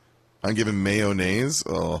I'm giving mayonnaise.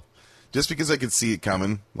 Oh, just because I could see it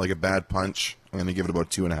coming like a bad punch, I'm going to give it about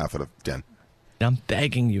 2.5 out of 10. I'm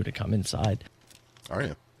begging you to come inside. Are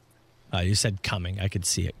you? You said coming. I could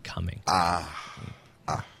see it coming.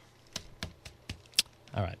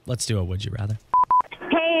 All right, let's do a Would You Rather.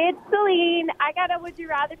 Hey, it's Celine. I got a Would You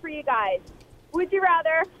Rather for you guys. Would you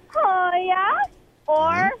rather, oh yeah,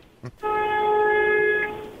 or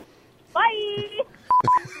bye?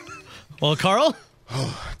 Well, Carl?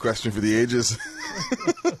 Question for the ages.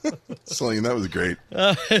 Celine, that was great.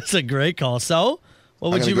 It's a great call. So,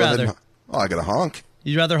 what would you rather? I got a honk.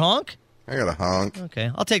 You'd rather honk? I got a honk.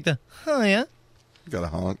 Okay, I'll take the, oh yeah. Got a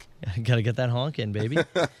honk. Got to get that honk in, baby.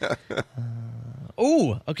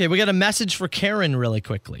 Okay, we got a message for Karen really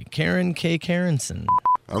quickly. Karen K. Karenson.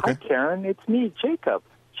 Okay. Hi, Karen. It's me, Jacob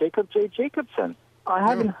J. Jacobson. I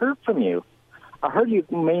haven't heard from you. I heard you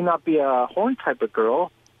may not be a horn type of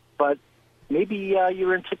girl, but maybe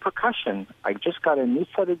you're into percussion. I just got a new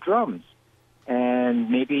set of drums,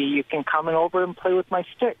 and maybe you can come on over and play with my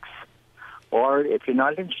sticks. Or if you're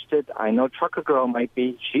not interested, I know Trucker Girl might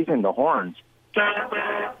be. She's into horns.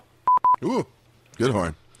 Ooh, good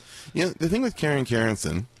horn. The thing with Karen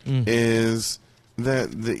Karenson is that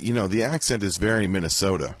the accent is very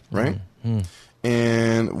Minnesota, right?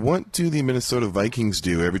 And what do the Minnesota Vikings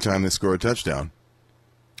do every time they score a touchdown?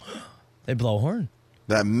 They blow a horn.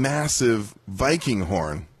 That massive Viking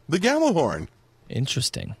horn, the Gallahorn.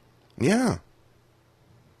 Interesting. Yeah.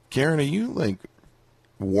 Karen, are you like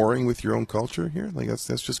warring with your own culture here? Like that's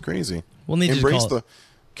just crazy. We'll need embrace you to call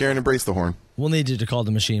Karen, embrace the horn. We'll need you to call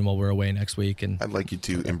the machine while we're away next week. And I'd like you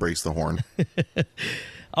to embrace the horn.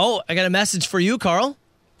 Oh, I got a message for you, Carl.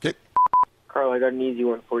 Okay. Carl, I got an easy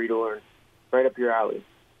one for you to learn. Right up your alley.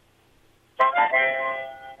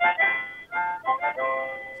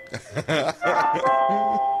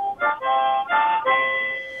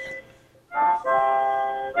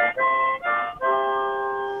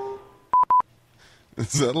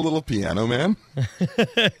 Is that a little Piano Man?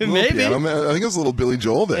 Maybe. Piano Man? I think it was a little Billy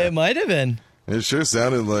Joel there. It might have been. It sure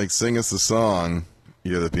sounded like "Sing Us a Song."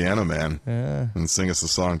 You're the Piano Man, and sing us a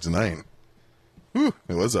song tonight. Whew,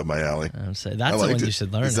 it was up my alley. I'm saying that's the one you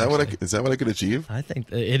should learn. Is that what I could achieve? I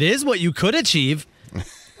think it is what you could achieve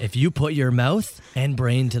if you put your mouth and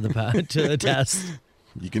brain to the test.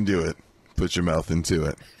 You can do it. Put your mouth into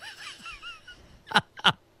it.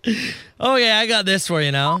 Oh yeah, I got this for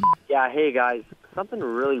you now. Yeah, hey guys, something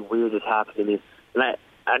really weird has happened to me, and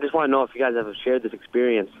I just want to know if you guys have shared this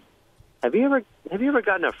experience. Have you ever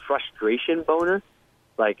gotten a frustration boner,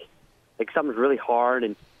 like something's really hard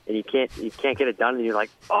and you can't get it done, and you're like,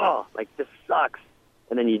 oh, like this sucks,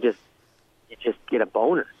 and then you just get a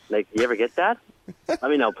boner. Like, you ever get that? Let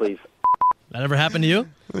me know, please. That ever happened to you?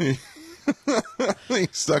 You're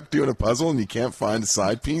stuck doing a puzzle and you can't find a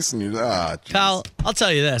side piece, and you're Pal, I'll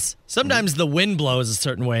tell you this. Sometimes the wind blows a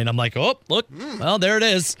certain way, and I'm like, oh, look, well, there it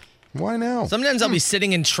is. Why now? Sometimes I'll be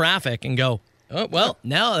sitting in traffic and go, oh, well,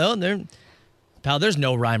 now, pal, there's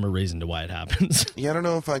no rhyme or reason to why it happens. Yeah, I don't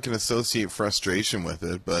know if I can associate frustration with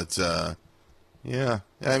it, but yeah,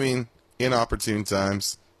 I mean, inopportune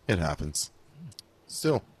times, it happens.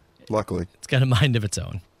 Still, luckily, it's got a mind of its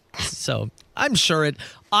own. So I'm sure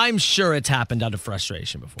it's happened out of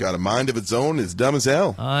frustration before. Got a mind of its own. It's dumb as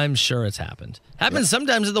hell. I'm sure it's happened. Happens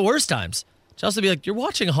sometimes at the worst times. Chelsea will be like, you're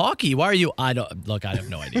watching hockey. Why are you? I have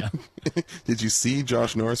no idea. Did you see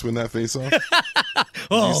Josh Norris win that faceoff?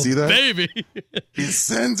 Oh, you see that? Baby. His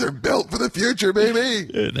sends are built for the future,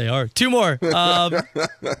 baby. They are. Two more.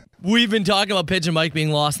 We've been talking about Pigeon Mike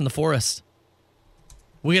being lost in the forest.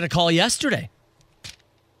 We got a call yesterday,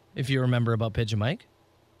 if you remember, about Pigeon Mike.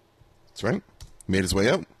 That's right. Made his way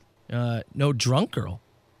out. No, drunk girl.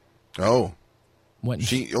 Oh.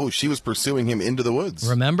 She was pursuing him into the woods.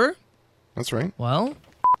 Remember? That's right. Well.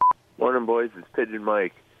 Morning, boys. It's Pigeon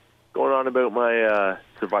Mike. Going on about my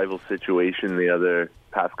survival situation the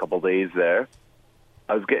past couple days there.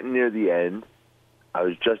 I was getting near the end. I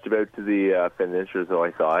was just about to the finish, or so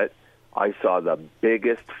I thought. I saw the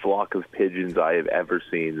biggest flock of pigeons I have ever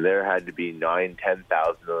seen. There had to be 9,000-10,000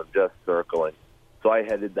 of them just circling. So I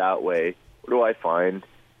headed that way. What do I find?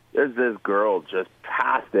 There's this girl just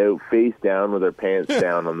passed out, face down, with her pants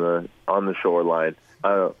down on the shoreline.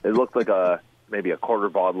 It looked like maybe a quarter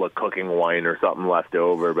bottle of cooking wine or something left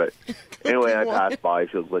over. But anyway, I passed by.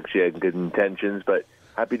 She looked like she had good intentions. But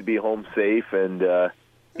happy to be home safe, and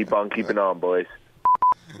keep on keeping on, boys.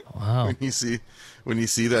 Wow. When you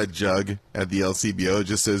see that jug at the LCBO, it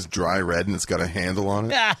just says dry red and it's got a handle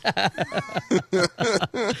on it.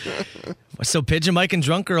 So Pigeon Mike and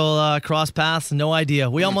Drunk Girl cross paths, no idea.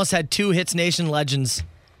 We almost had two Hits Nation legends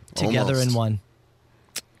together in one.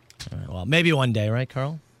 All right, well, maybe one day, right,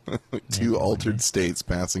 Carl? Two altered states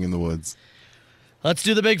passing in the woods. Let's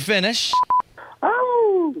do the big finish.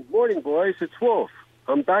 Oh, morning, boys. It's Wolf.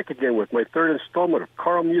 I'm back again with my third installment of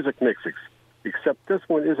Carl Music Mixes. Except this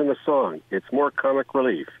one isn't a song. It's more comic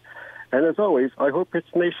relief. And as always, I hope Hits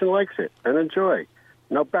Nation likes it and enjoy.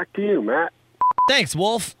 Now back to you, Matt. Thanks,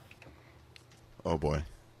 Wolf. Oh, boy.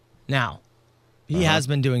 Now, he has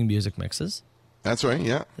been doing music mixes. That's right,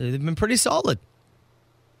 yeah. They've been pretty solid.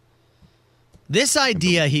 This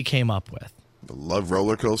idea he came up with. The Love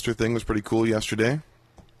Roller Coaster thing was pretty cool yesterday.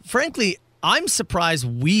 Frankly, I'm surprised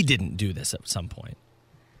we didn't do this at some point.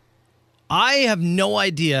 I have no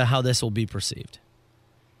idea how this will be perceived.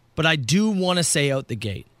 But I do want to say out the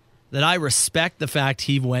gate that I respect the fact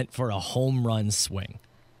he went for a home run swing.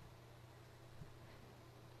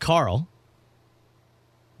 Carl,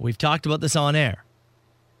 we've talked about this on air.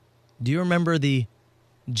 Do you remember the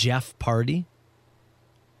Jeff party?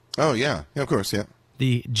 Oh, yeah. Yeah, of course, yeah.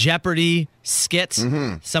 The Jeopardy skit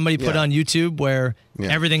somebody put on YouTube where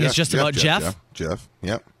everything is just about Jeff. Jeff,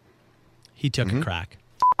 yep. He took a crack.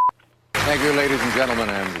 Thank you, ladies and gentlemen,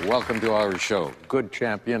 and welcome to our show. Good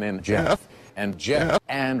champion in Jeff. And Jeff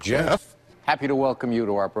and Jeff. Happy to welcome you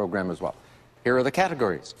to our program as well. Here are the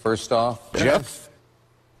categories. First off, Jeff.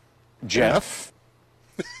 Jeff.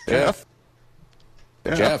 Jeff.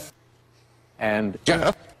 Jeff. And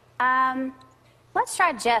Jeff. Let's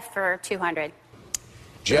try Jeff for 200.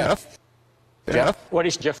 Jeff. Jeff. What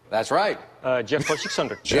is Jeff? That's right. Jeff for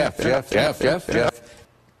 600. Jeff.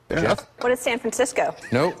 What is San Francisco?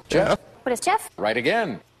 No, Jeff. What is Jeff? Right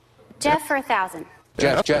again. Jeff for 1,000.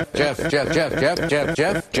 Jeff.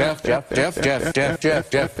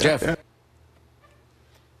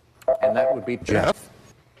 And that would be Jeff.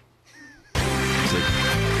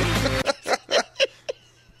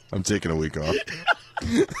 I'm taking a week off.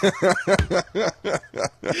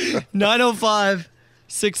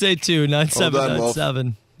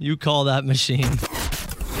 905-682-9797. You call that machine.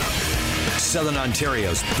 Southern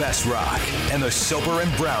Ontario's best rock and the Soper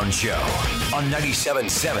and Brown Show on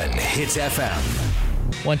 97.7 Hits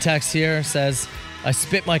FM. One text here says, I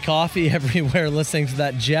spit my coffee everywhere listening to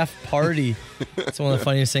that Jeff party. It's one of the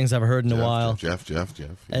funniest things I've heard in a while. Jeff.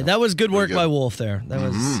 And that was good work by Wolf there. That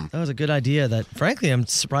was a good idea that, frankly, I'm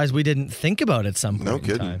surprised we didn't think about at some point No in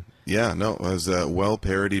kidding. time. Yeah, no, it was a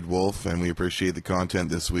well-parodied Wolf, and we appreciate the content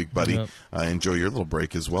this week, buddy. Yep. Enjoy your little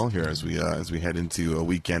break as well here as we head into a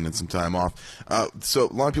weekend and some time off. So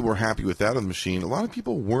a lot of people were happy with that on the machine. A lot of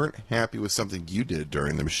people weren't happy with something you did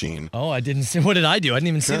during the machine. Oh, I didn't see. What did I do? I didn't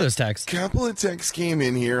even see those texts. A couple of texts came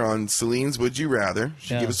in here on Celine's Would You Rather.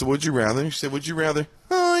 She gave us a Would You Rather. She said, would you rather,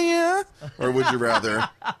 oh yeah? Or would you rather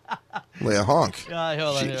lay a honk?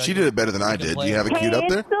 She did it better than I did. Do you have it queued up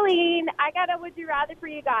there? It's Celine. I got a would you rather for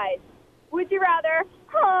you guys. Would you rather,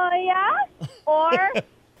 oh yeah, or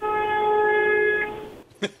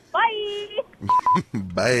bye?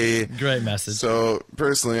 Bye. Great message. So,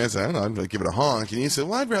 personally, I said, I don't know, I'd give it a honk. And you said,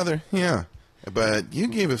 well, I'd rather, yeah. But you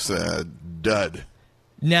gave us a dud.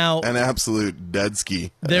 Now, an absolute dud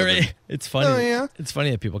ski. It's funny. Oh, yeah? It's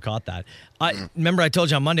funny that people caught that. Remember I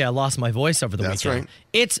told you on Monday I lost my voice over the weekend. That's right.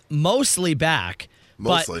 It's mostly back.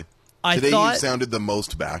 Mostly. Today you sounded the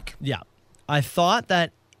most back. Yeah. I thought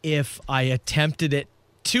that if I attempted it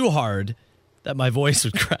too hard, that my voice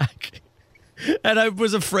would crack. And I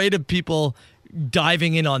was afraid of people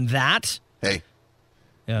diving in on that. Hey,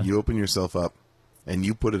 you open yourself up and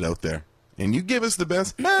you put it out there. And you give us the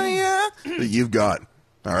best that you've got.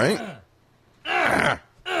 All right?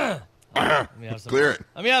 Clear it.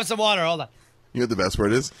 Let me have some water. Hold on. You know what the best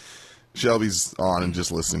part is? Shelby's on and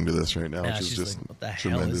just listening to this right now, Yeah, which is she's just like, what the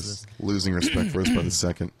hell tremendous. is this? Losing respect for us by the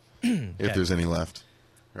second, if there's any left.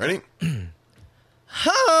 Ready?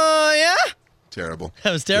 Oh, yeah? Terrible.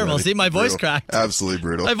 That was terrible. Really See, my voice brutal. cracked. Absolutely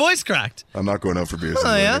brutal. My voice cracked. I'm not going out for beers.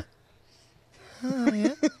 Oh, yeah? Oh,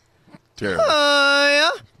 yeah? Terrible. Oh,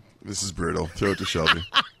 yeah? This is brutal. Throw it to Shelby.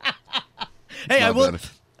 Hey, I will. Better.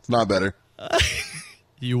 It's not better.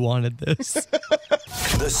 You wanted this.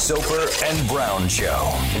 The Soper and Brown Show,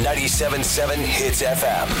 97.7 Hits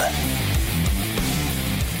FM.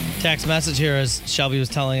 Text message here as Shelby was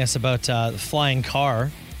telling us about the flying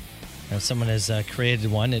car. Someone has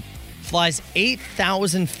created one. It flies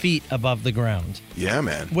 8,000 feet above the ground. Yeah,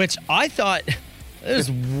 man. Which I thought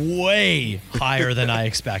is way higher than I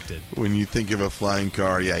expected. When you think of a flying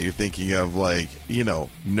car, you're thinking of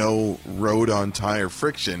no road on tire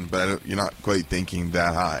friction, but you're not quite thinking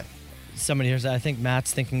that high. Somebody here said, I think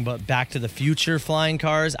Matt's thinking about Back to the Future flying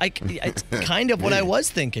cars. It's kind of what I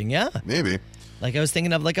was thinking, yeah. Maybe. Like I was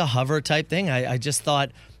thinking of like a hover type thing. I just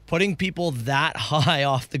thought putting people that high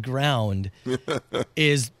off the ground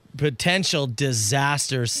is potential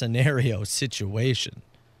disaster scenario situation.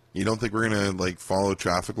 You don't think we're going to follow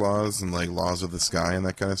traffic laws and laws of the sky and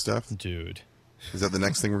that kind of stuff? Dude. Is that the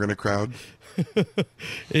next thing we're going to crowd?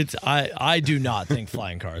 I do not think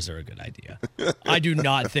flying cars are a good idea. I do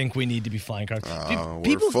not think we need to be flying cars.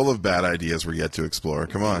 We're full of bad ideas we're yet to explore.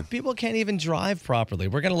 Come on. People can't even drive properly.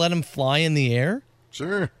 We're going to let them fly in the air?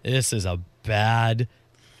 Sure. This is a bad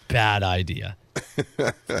idea.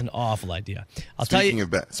 An awful idea. Speaking of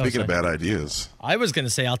bad ideas. I was going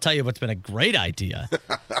to say, I'll tell you what's been a great idea.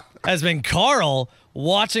 Has been Carl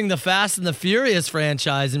watching the Fast and the Furious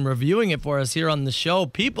franchise and reviewing it for us here on the show.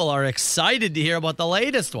 People are excited to hear about the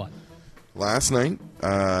latest one. Last night,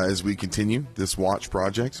 as we continue this watch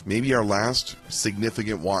project, maybe our last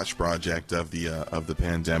significant watch project of the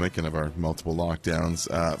pandemic and of our multiple lockdowns,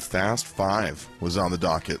 Fast 5 was on the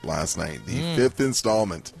docket last night. The fifth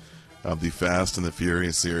installment of the Fast and the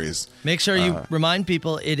Furious series. Make sure you remind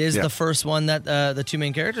people it is the first one that the two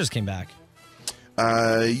main characters came back.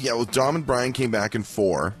 Dom and Brian came back in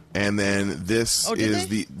 4, and then this and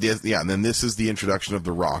then this is the introduction of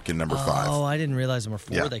The Rock in number 5. Oh, I didn't realize number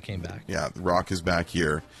 4 they came back. Yeah, The Rock is back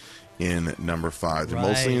here in number 5. They're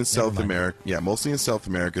mostly in South America. Yeah, mostly in South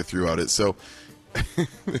America throughout it. So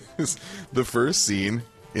the first scene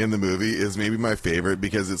in the movie is maybe my favorite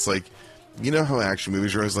because it's you know how action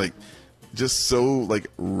movies are always just so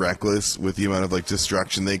reckless with the amount of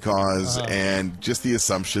destruction they cause and just the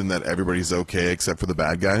assumption that everybody's okay except for the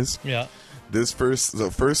bad guys. Yeah. This first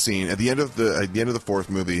scene at the end of the fourth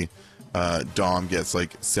movie, Dom gets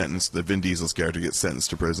sentenced. The Vin Diesel's character gets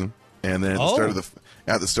sentenced to prison, and then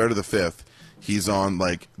at the start of the fifth, he's on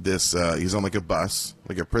this. He's on a bus,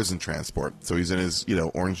 a prison transport. So he's in his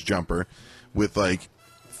orange jumper with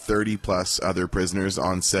 30 plus other prisoners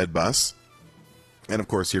on said bus. And of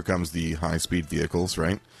course, here comes the high-speed vehicles,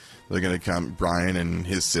 right? They're going to come, Brian and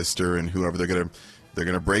his sister and whoever, they're going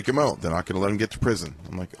to break him out. They're not going to let him get to prison.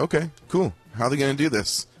 I'm like, okay, cool. How are they going to do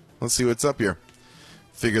this? Let's see what's up here.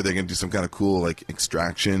 Figure they're going to do some kind of cool, like,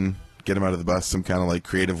 extraction, get him out of the bus some kind of, like,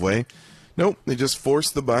 creative way. Nope, they just force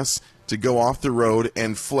the bus to go off the road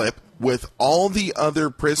and flip with all the other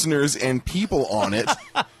prisoners and people on it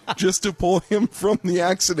just to pull him from the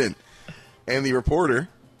accident. And the reporter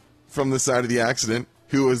from the side of the accident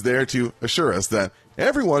who was there to assure us that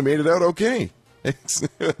everyone made it out okay.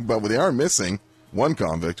 But they are missing one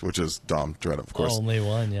convict, which is Dom Toretto, of course. Only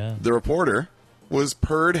one, yeah. The reporter was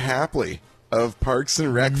Perd Hapley of Parks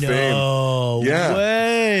and Rec fame. No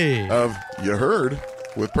way. Of You Heard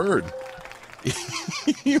with Perd.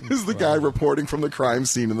 He was the guy reporting from the crime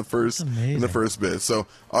scene in the first bit. So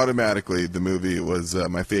automatically, the movie was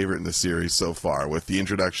my favorite in the series so far, with the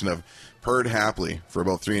introduction of Perd Hapley for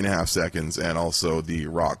about 3.5 seconds, and also The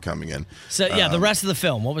Rock coming in. So yeah, the rest of the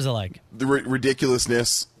film, what was it like? The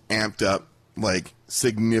ridiculousness amped up like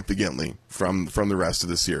significantly from the rest of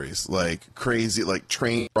the series. Like crazy, like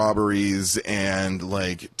train robberies and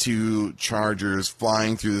like 2 Chargers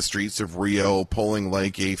flying through the streets of Rio, pulling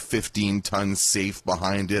like a 15-ton safe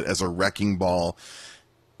behind it as a wrecking ball.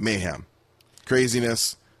 Mayhem.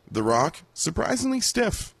 Craziness. The Rock, surprisingly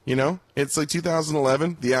stiff, you know? It's like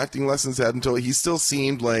 2011. The acting lessons hadn't told. He still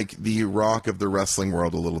seemed like the Rock of the wrestling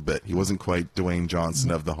world a little bit. He wasn't quite Dwayne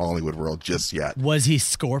Johnson of the Hollywood world just yet. Was he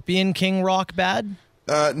Scorpion King Rock bad?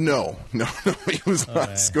 No. He was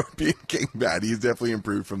not Scorpion King bad. He's definitely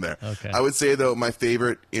improved from there. Okay. I would say, though, my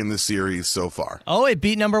favorite in the series so far. Oh, it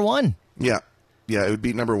beat number 1. Yeah, it would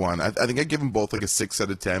beat number 1. I think I'd give them both like a 6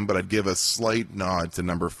 out of 10, but I'd give a slight nod to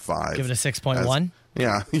number 5. Give it a 6.1?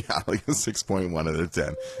 Yeah, like a 6.1 out of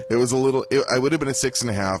 10. It was a little, I would have been a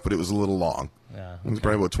 6.5, but it was a little long. Yeah, It was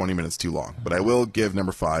probably about 20 minutes too long. But I will give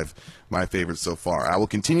number 5 my favorite so far. I will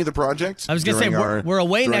continue the project. I was going to say, we're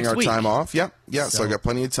away during next our week. time off. Yeah. So I got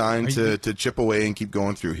plenty of time you- to chip away and keep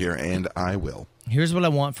going through here, and I will. Here's what I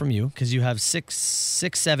want from you, because you have 6,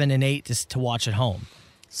 7, and 8 to watch at home.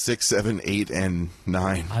 6, 7, 8, and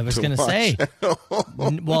 9. I was going to say.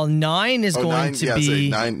 Well, 9 is going to be.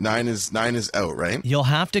 So 9 is out, right? You'll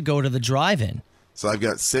have to go to the drive-in. So I've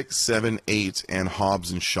got 6, 7, 8, and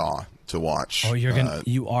Hobbs and Shaw to watch. Oh,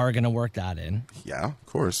 you are gonna work that in. Yeah, of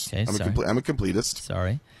course. Okay, I'm a completist.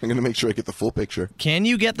 Sorry. I'm going to make sure I get the full picture. Can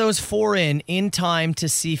you get those 4 in time to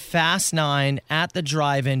see Fast 9 at the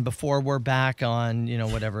drive-in before we're back on,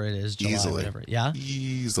 whatever it is, July, Easily. whatever. Yeah?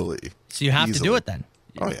 Easily. So you have to do it then.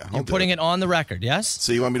 Oh, yeah. You're putting it on the record, yes?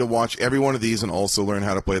 So you want me to watch every one of these and also learn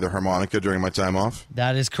how to play the harmonica during my time off?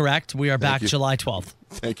 That is correct. We are back you. July 12th.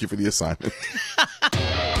 Thank you for the assignment.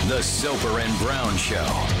 The Soper and Brown Show.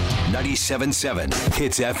 97.7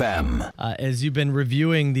 Hits FM. As you've been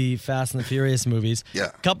reviewing the Fast and the Furious movies, a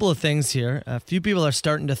couple of things here. A few people are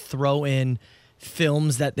starting to throw in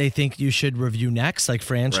films that they think you should review next, like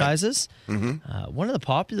franchises. Right. Mm-hmm. One of the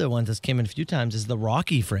popular ones that's came in a few times is the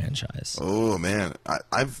Rocky franchise. Oh, man.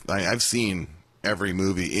 I've seen every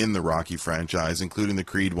movie in the Rocky franchise, including the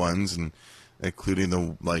Creed ones and including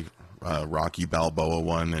the Rocky Balboa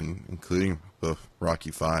one and including the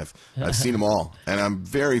Rocky 5. I've seen them all, and I'm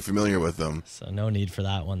very familiar with them. So no need for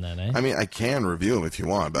that one then, eh? I mean, I can review them if you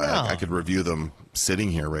want, but I could review them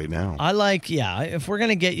sitting here right now. If we're going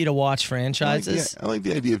to get you to watch franchises. I like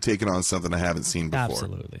the idea of taking on something I haven't seen before.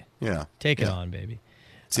 Absolutely. Yeah. Take it on, baby.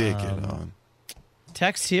 Take it on.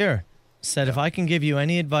 Text here said, if I can give you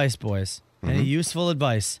any advice, boys, any useful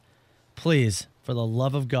advice, please, for the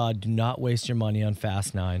love of God, do not waste your money on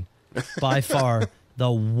Fast 9. By far,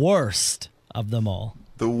 the worst of them all.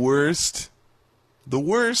 The worst?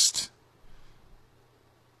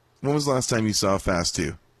 When was the last time you saw Fast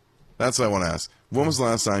 2? That's what I want to ask. When was the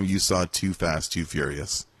last time you saw Too Fast, Too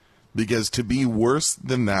Furious? Because to be worse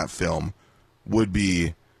than that film would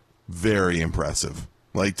be very impressive.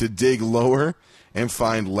 Like, to dig lower and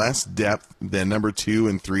find less depth than number 2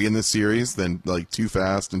 and 3 in the series, than like Too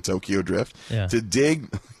Fast and Tokyo Drift. Yeah. To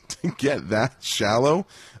get that shallow,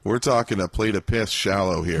 we're talking a plate of piss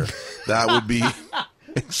shallow here. That would be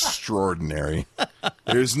extraordinary.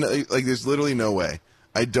 There's literally no way.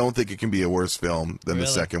 I don't think it can be a worse film than the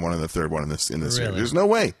second one and the third one in this series. There's no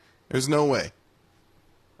way. There's no way.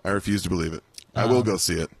 I refuse to believe it. I will go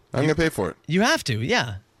see it. I'm going to pay for it. You have to,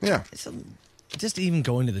 yeah. Yeah. Just even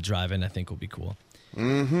going to the drive-in, I think, will be cool.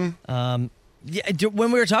 Mm-hmm.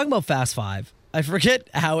 When we were talking about Fast 5, I forget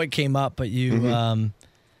how it came up, but you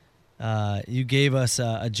you gave us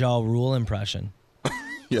a Ja Rule impression.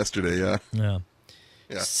 Yesterday, yeah.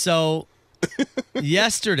 Yeah. So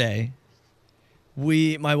yesterday,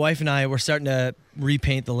 my wife and I were starting to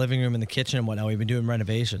repaint the living room and the kitchen and whatnot. We've been doing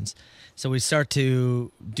renovations. So we start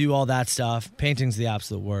to do all that stuff. Painting's the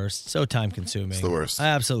absolute worst. So time consuming. It's the worst. I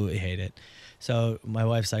absolutely hate it. So my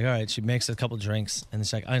wife's like, all right, she makes a couple drinks and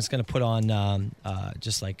it's like, I'm just going to put on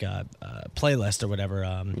just like a playlist or whatever.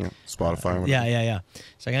 Spotify or whatever. Yeah.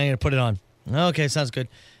 It's like, I'm going to put it on. Okay, sounds good.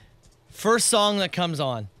 First song that comes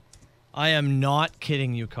on, I am not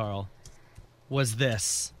kidding you, Carl, was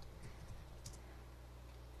this.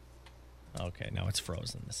 Okay, now it's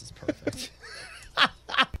frozen. This is perfect.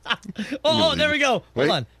 Oh, there we go. Wait.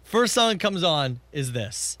 Hold on. First song that comes on is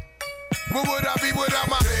this. What would I be without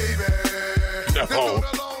my baby? No.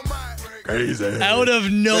 Crazy. Out of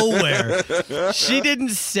nowhere. She didn't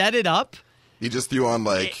set it up. He just threw on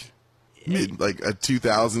like a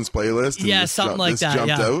 2000s playlist. And Yeah, this something like this that. Jumped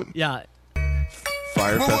Yeah. out. Yeah.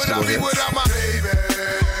 Fire Festival hits.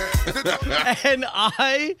 And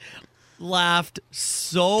I laughed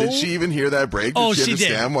so. Did she even hear that break? Oh, Did she she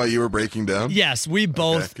understand did. why you were breaking down? Yes, we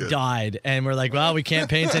both good. died. And we're like, well, we can't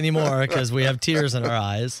paint anymore because we have tears in our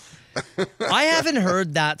eyes. I haven't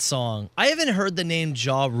heard that song. I haven't heard the name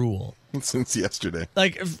Ja Rule. Since yesterday.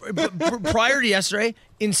 Like, prior to yesterday,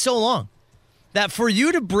 in so long. That for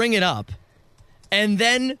you to bring it up and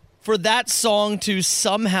then for that song to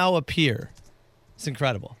somehow appear, it's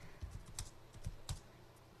incredible.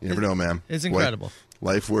 You never know, man. It's incredible.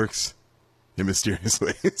 Life works in mysterious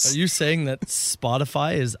ways. Are you saying that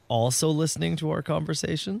Spotify is also listening to our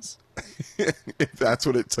conversations? If that's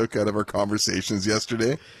what it took out of our conversations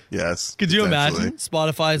yesterday, yes. Could you potentially. imagine?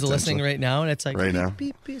 Spotify is listening right now, and it's like, Right beep, now.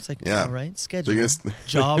 beep, beep. It's like, Yeah. all right, schedule. They're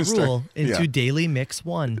Ja gonna start- Rule into yeah. Daily Mix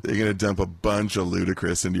 1. They're going to dump a bunch of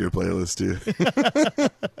Ludacris into your playlist, too.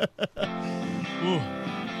 All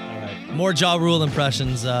right. More Ja Rule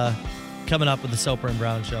impressions coming up with the Soper and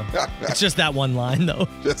Brown Show. It's just that one line, though.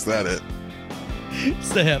 Just that it. It's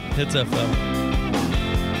the hip. Hits FM.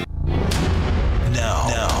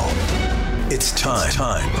 Now, it's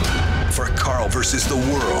time for Carl versus the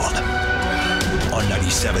world on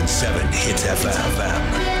 97.7 Hits FM.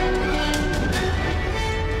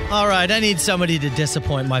 All right, I need somebody to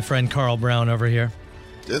disappoint my friend Carl Brown over here.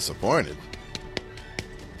 Disappointed?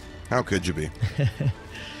 How could you be?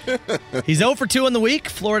 He's 0 for 2 in the week.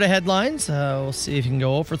 Florida headlines. We'll see if he can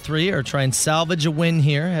go 0 for 3 or try and salvage a win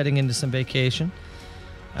here heading into some vacation.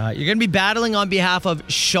 You're going to be battling on behalf of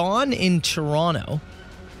Sean in Toronto.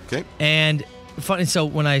 Okay. And funny, so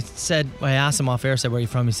when I asked him off air, I said, where are you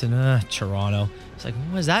from? He said, Toronto. It's like,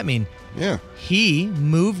 what does that mean? Yeah. He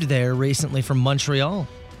moved there recently from Montreal.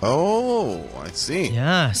 Oh, I see.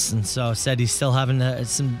 Yes, and so said he's still having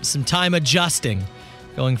some time adjusting,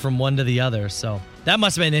 going from one to the other. So that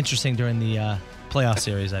must have been interesting during the playoff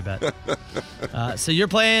series, I bet. So you're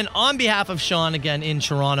playing on behalf of Sean again in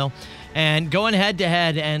Toronto, and going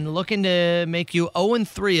head-to-head and looking to make you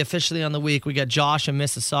 0-3 officially on the week. We got Josh in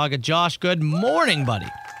Mississauga. Josh, good morning, buddy.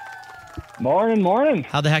 Morning.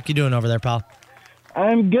 How the heck you doing over there, pal?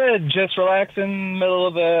 I'm good. Just relaxing, middle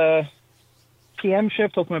of a PM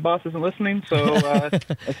shift. Hope my boss isn't listening. So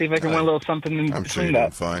let's see if I can win a little something in I'm sure between you're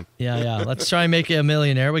that. doing fine. Yeah. Let's try and make you a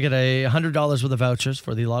millionaire. We got $100 worth of vouchers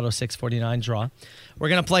for the Lotto 649 draw. We're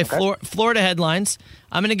going to play Florida headlines.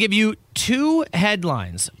 I'm going to give you 2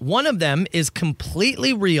 headlines. One of them is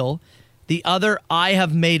completely real. The other I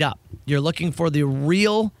have made up. You're looking for the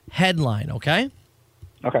real headline, okay?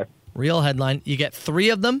 Okay. Real headline. You get 3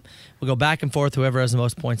 of them. We'll go back and forth. Whoever has the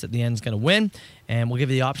most points at the end is going to win. And we'll give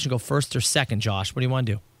you the option to go first or second, Josh. What do you want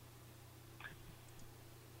to do?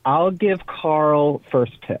 I'll give Carl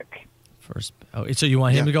first pick. First. Oh, so you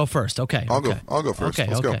want him to go first? Okay. I'll go first. Okay.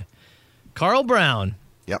 Let's go. Carl Brown.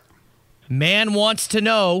 Yep. Man wants to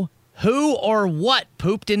know who or what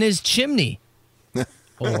pooped in his chimney.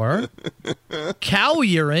 Or cow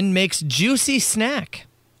urine makes juicy snack.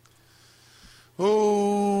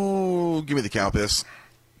 Oh, give me the cow piss.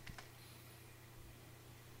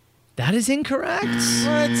 That is incorrect.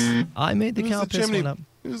 What? I made the cow piss one up.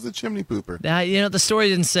 Who's the chimney pooper? The story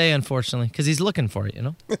didn't say, unfortunately, because he's looking for it,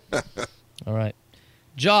 All right.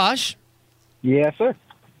 Josh. Yes, sir.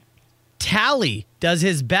 Tally does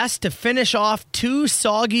his best to finish off 2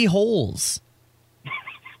 soggy holes.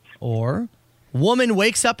 Or woman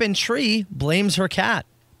wakes up in tree, blames her cat.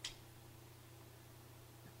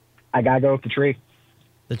 I gotta go with the tree.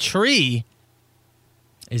 The tree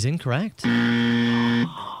is incorrect.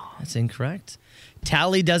 That's incorrect.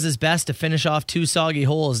 Tally does his best to finish off 2 soggy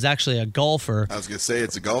holes. It's actually a golfer. I was going to say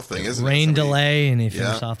it's a golf thing, isn't it? Rain delay, and he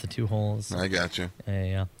finished off the 2 holes. I got you.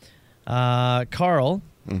 Yeah. Carl.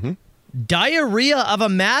 Diarrhea of a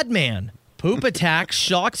madman Poop attack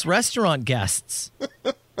shocks restaurant guests.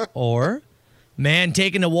 Or man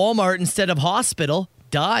taken to Walmart instead of hospital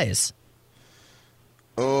dies.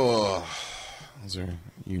 Oh, those are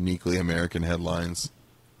uniquely American headlines.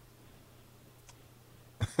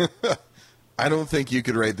 I don't think you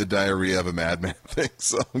could write the diarrhea of a madman thing,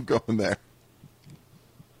 so I'm going there.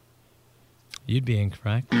 You'd be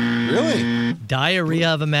incorrect. Really?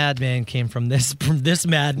 Diarrhea of a madman came from this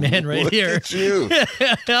madman right Look here. at you.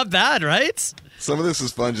 Not bad, right? Some of this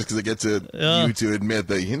is fun just because I get to you to admit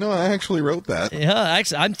that, I actually wrote that. Yeah,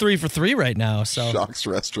 actually, I'm 3 for 3 right now. So Shocks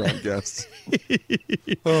restaurant guests.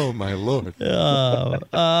 Oh, my Lord.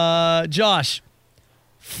 Josh,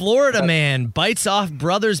 Florida man bites off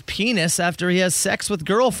brother's penis after he has sex with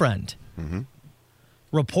girlfriend. Mm-hmm.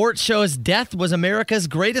 Report shows death was America's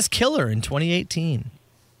greatest killer in 2018.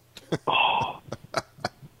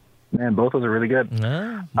 Man, both of those are really good.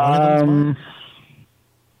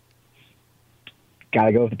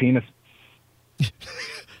 Gotta go with the penis.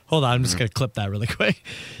 Hold on, I'm just going to clip that really quick.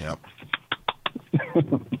 Yep.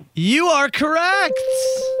 You are correct.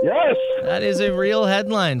 Yes. That is a real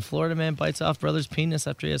headline. Florida man bites off brother's penis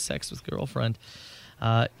after he has sex with girlfriend.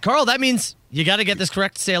 Carl, that means you got to get this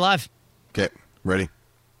correct to stay alive. Okay, ready?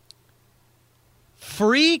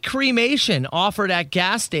 Free cremation offered at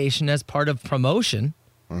gas station as part of promotion.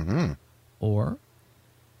 Mm-hmm. Or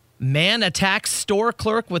man attacks store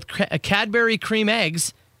clerk with Cadbury cream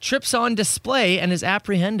eggs, trips on display, and is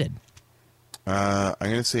apprehended. I'm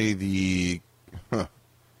going to say the...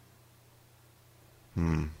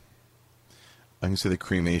 I'm going to say the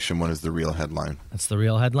cremation one is the real headline. That's the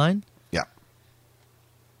real headline? Yeah.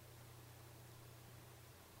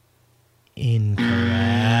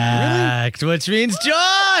 Incorrect. Which means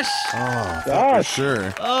Josh! Oh, for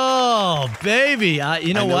sure. Oh, baby.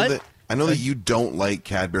 You know what? I know that you don't like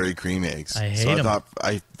Cadbury cream eggs. I hate them.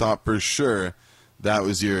 I thought for sure that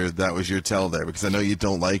was your tell there, because I know you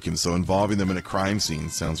don't like him. So involving them in a crime scene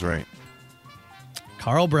sounds right.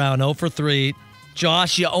 Carl Brown, 0 for 3.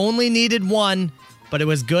 Josh, you only needed one, but it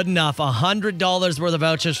was good enough. $100 worth of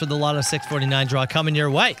vouchers for the Lotto 649 draw coming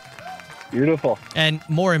your way. Beautiful. And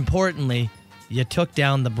more importantly, you took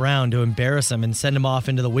down the Brown to embarrass him and send him off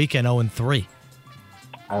into the weekend 0-3.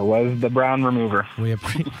 I was the Brown remover. We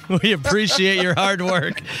appreciate your hard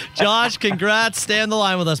work. Josh, congrats. Stay on the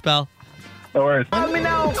line with us, pal. No worries. Let me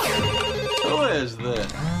know. Who is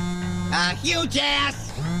this? Huge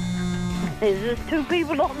ass. Is this two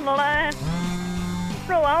people on the line?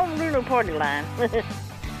 No, I don't do no party line.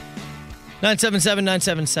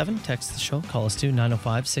 977-977. Text the show. Call us too.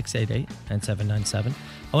 905-688-9797.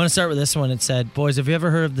 I want to start with this one. It said, boys, have you ever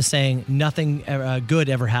heard of the saying, nothing good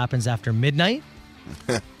ever happens after midnight?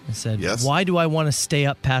 I said, yes. Why do I want to stay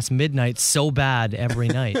up past midnight so bad every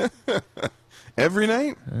night? Every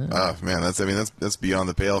night? Oh, man, that's beyond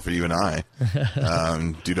the pale for you and I,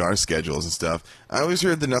 due to our schedules and stuff. I always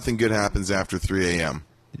heard that nothing good happens after 3 a.m.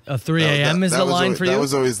 3 a.m. is the line for you? That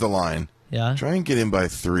was always the line. Yeah. Try and get in by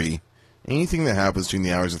 3. Anything that happens between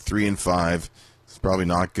the hours of 3 and 5 is probably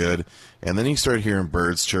not good. And then you start hearing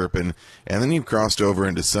birds chirping, and then you've crossed over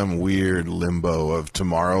into some weird limbo of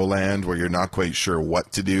Tomorrowland where you're not quite sure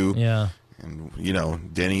what to do. Yeah. And,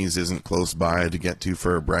 Denny's isn't close by to get to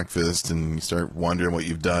for breakfast, and you start wondering what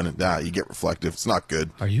you've done. And, you get reflective. It's not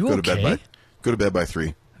good. Are you okay? Go to bed by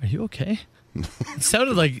 3. Are you okay? It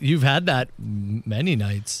sounded like you've had that many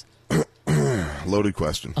nights. Loaded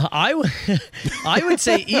question. I would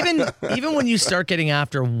say even when you start getting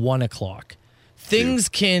after 1 o'clock, things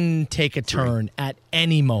can take a turn at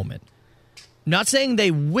any moment. Not saying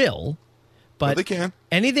they will, but they can.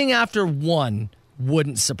 Anything after 1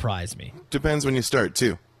 wouldn't surprise me. Depends when you start,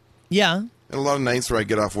 too. Yeah. And a lot of nights where I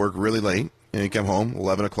get off work really late, and you come home,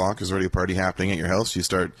 11 o'clock, there's already a party happening at your house. You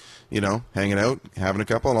start, hanging out, having a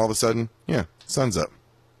couple, and all of a sudden, sun's up.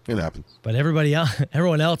 It happens. But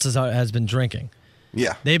everyone else has been drinking.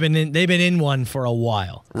 Yeah. They've been in one for a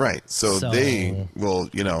while. Right. So they will,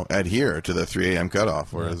 adhere to the 3 a.m.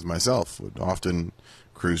 cutoff, whereas myself would often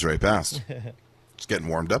cruise right past. Just getting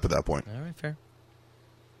warmed up at that point. All right, fair.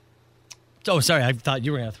 Oh, sorry. I thought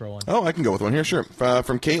you were going to throw one. Oh, I can go with one here. Sure.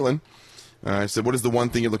 From Caitlin. I said, what is the one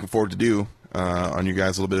thing you're looking forward to do on your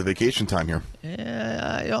guys' little bit of vacation time here?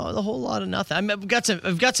 Yeah, a whole lot of nothing. I've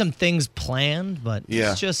got some things planned, but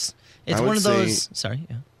it's one of those. Sorry.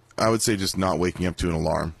 Yeah. I would say just not waking up to an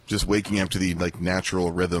alarm. Just waking up to the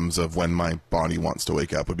natural rhythms of when my body wants to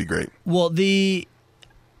wake up would be great. Well, they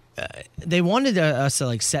wanted us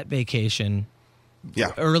to set vacation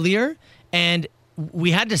earlier, and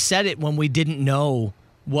we had to set it when we didn't know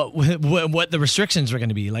what the restrictions were going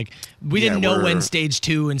to be. Like, we didn't know when stage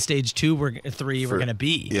 2 and stage 3 were going to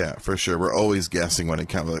be. Yeah, for sure. We're always guessing when it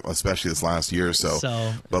comes, especially this last year or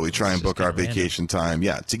so. But we try and book our vacation time,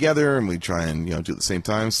 together, and we try and do it at the same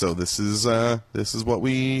time. So this is what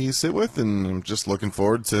we sit with, and I'm just looking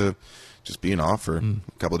forward to just being off for a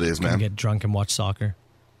couple of days, man. Get drunk and watch soccer.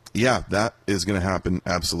 Yeah, that is going to happen.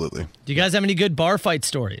 Absolutely. Do you guys have any good bar fight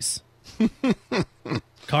stories?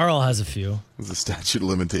 Carl has a few. The statute of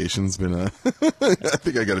limitations been I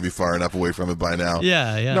think I got to be far enough away from it by now.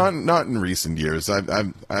 Yeah. Not in recent years.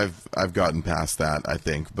 I've gotten past that, I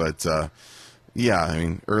think. But I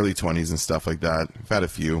mean, early 20s and stuff like that. I've had a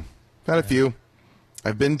few.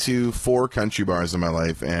 I've been to 4 country bars in my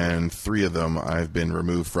life, and 3 of them I've been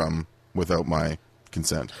removed from without my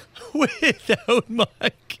consent. Without my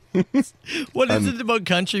consent? What is it about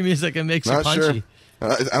country music that makes you punchy? Sure.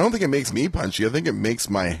 I don't think it makes me punchy. I think it makes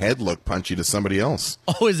my head look punchy to somebody else.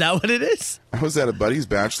 Oh, is that what it is? I was at a buddy's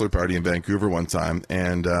bachelor party in Vancouver one time,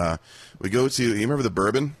 and we go to, you remember the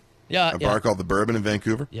Bourbon? Yeah. A bar called the Bourbon in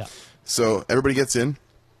Vancouver? Yeah. So everybody gets in.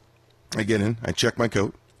 I get in. I check my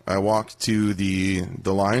coat. I walk to the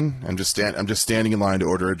line. I'm just standing in line to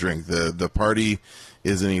order a drink. The party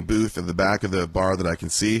is in a booth at the back of the bar that I can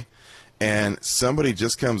see, and somebody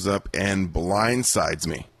just comes up and blindsides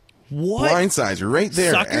me. What? Blindsides me right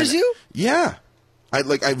there. Suckers you? Yeah. I've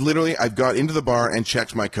got into the bar and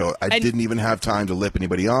checked my coat. I didn't even have time to lip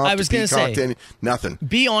anybody off. I was going to say, nothing.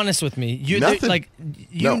 Be honest with me. Nothing.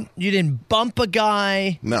 You didn't bump a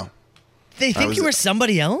guy. No. They think you were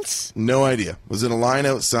somebody else? No idea. Was in a line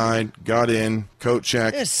outside, got in, coat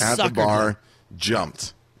check, at the bar,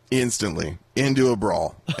 jumped instantly into a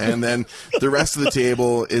brawl. And then the rest of the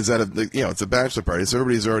table is at it's a bachelor party, so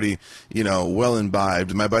everybody's already, well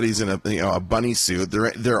imbibed. My buddy's in a bunny suit.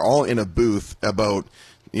 They're all in a booth about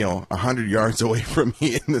 100 yards away from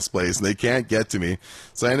me in this place, and they can't get to me.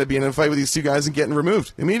 So I end up being in a fight with these 2 guys and getting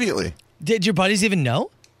removed immediately. Did your buddies even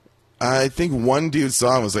know? I think one dude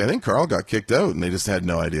saw and was like, I think Carl got kicked out, and they just had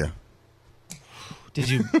no idea. Did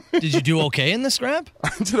you do okay in the scrap?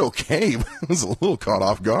 I did okay. I was a little caught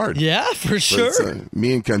off guard. Yeah, for sure.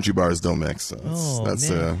 Me and country bars don't mix. So that's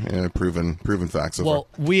proven fact so far.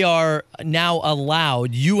 We are now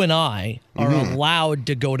allowed, you and I are allowed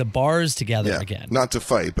to go to bars together again. Not to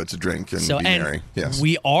fight, but to drink and be merry. Yes.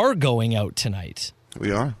 We are going out tonight. We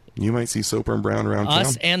are. You might see Soper and Brown around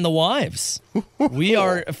Us town. and the wives. we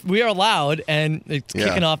are allowed, and it's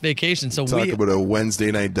kicking off vacation. So Talk about a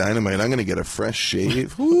Wednesday night dynamite. I'm going to get a fresh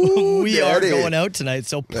shave. We are going out tonight,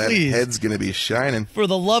 so please. That head's going to be shining. For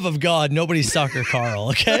the love of God, nobody sucker Carl,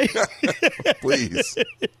 okay? Please.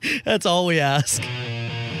 That's all we ask.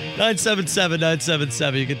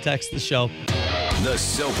 977-977. You can text the show. The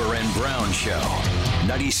Soper and Brown Show.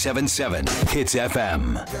 97.7 Hits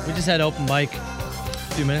FM. We just had open mic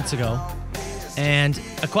a few minutes ago, and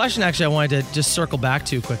a question actually I wanted to just circle back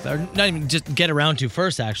to quickly, or not even just get around to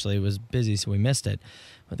first. Actually, it was busy, so we missed it.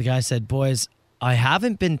 But the guy said, boys, I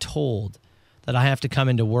haven't been told that I have to come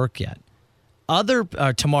into work yet.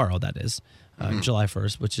 Tomorrow, that is, July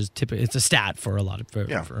 1st, which is typically, it's a stat for a lot of,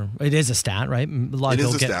 it is a stat, right? It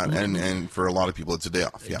is a stat, and for a lot of people, it's a day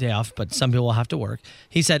off. Yeah. Day off, but some people will have to work.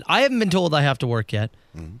 He said, I haven't been told I have to work yet,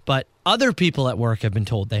 but other people at work have been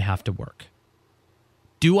told they have to work.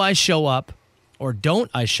 Do I show up or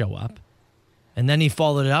don't I show up? And then he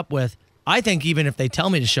followed it up with, I think even if they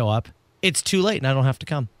tell me to show up, it's too late and I don't have to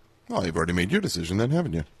come. Well, you've already made your decision then,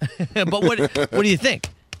 haven't you? But what do you think?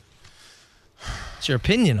 What's your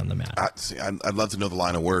opinion on the matter? I'd love to know the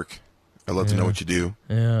line of work. I'd love to know what you do.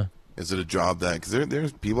 Yeah. Is it a job that, because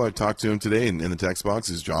there's people I've talked to today in the text box,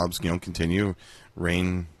 whose jobs, continue,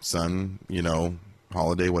 rain, sun,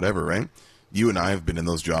 holiday, whatever, right? You and I have been in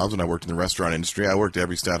those jobs. When I worked in the restaurant industry, I worked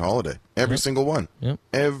every stat holiday. Every single one. Yep.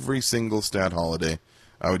 Every single stat holiday.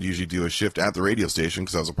 I would usually do a shift at the radio station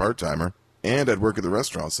because I was a part-timer, and I'd work at the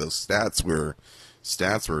restaurant. So stats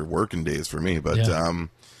were working days for me. But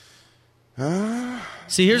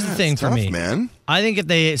see, here's the thing for tough, me, man. I think if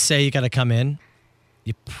they say you got to come in,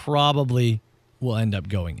 you probably will end up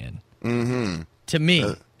going in. Mm-hmm. To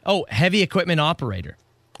me, heavy equipment operator.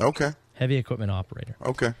 Okay. Heavy equipment operator.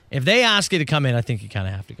 Okay. If they ask you to come in, I think you kind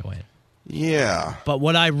of have to go in. Yeah. But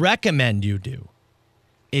what I recommend you do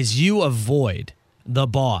is you avoid the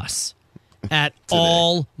boss at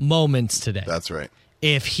all moments today. That's right.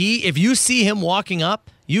 If you see him walking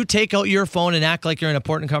up, you take out your phone and act like you're in an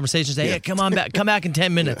important conversation. Say, hey, come back in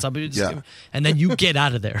 10 minutes. I'll be and then you get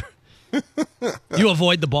out of there. You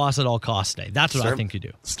avoid the boss at all costs today. That's what I think you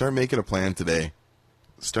do. Start making a plan today.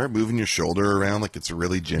 Start moving your shoulder around like it's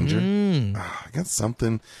really ginger. I got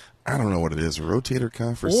something I don't know what it is, a rotator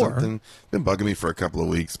cuff or something. Been bugging me for a couple of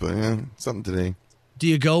weeks, but something today. Do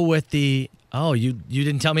you go with the? Oh, you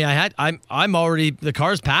didn't tell me I had. I'm already. The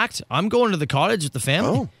car's packed. I'm going to the cottage with the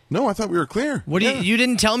family. Oh no, I thought we were clear. What do you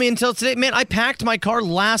didn't tell me until today, man? I packed my car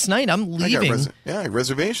last night. I'm leaving. I got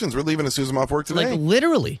reservations. We're leaving as soon as I'm off work today. Like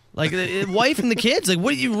literally, like the wife and the kids. Like,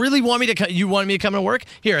 what do you really want me to? You want me to come to work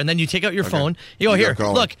here, and then you take out your phone. You go here.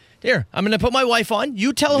 Look. Here, I'm going to put my wife on.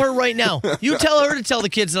 You tell her right now. You tell her to tell the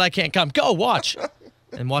kids that I can't come. Go, watch.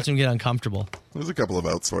 And watch them get uncomfortable. There's a couple of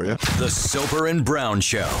outs for you. The Soper and Brown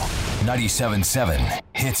Show. 97.7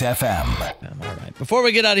 Hits FM. All right. Before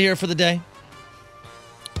we get out of here for the day,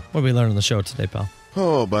 what did we learn on the show today, pal?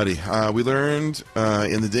 Oh, buddy. We learned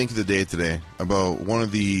in the Dink of the Day today about one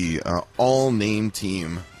of the all-name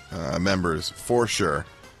team members, for sure.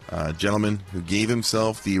 A gentleman who gave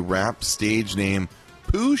himself the rap stage name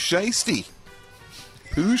Pooh Shiesty.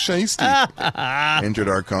 Pooh Shiesty entered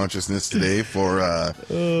our consciousness today for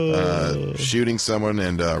shooting someone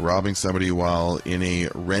and robbing somebody while in a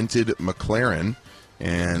rented McLaren,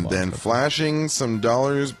 and then flashing some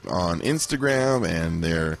dollars on Instagram, and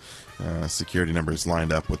their security numbers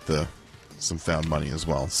lined up with some found money as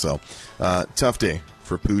well. So tough day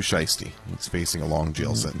for Pooh Shiesty. He's facing a long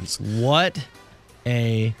jail sentence. What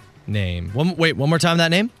a name. One more time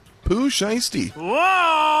that name? Pooh Shiesty.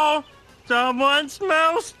 Whoa! Someone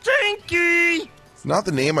smells stinky! It's not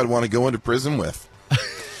the name I'd want to go into prison with.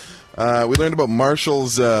 We learned about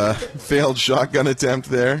Marshall's failed shotgun attempt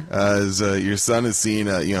there. As your son has seen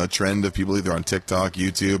a trend of people either on TikTok,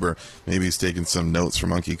 YouTube, or maybe he's taken some notes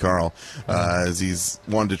from Monkey Carl as he's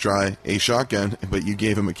wanted to try a shotgun, but you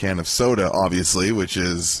gave him a can of soda, obviously, which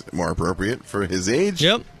is more appropriate for his age.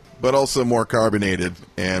 Yep. But also more carbonated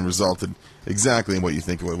and resulted exactly in what you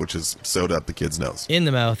think it would, which is soda up the kid's nose. In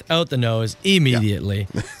the mouth, out the nose, immediately.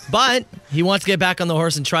 Yeah. But he wants to get back on the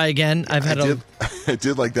horse and try again. I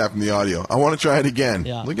did like that from the audio. I want to try it again.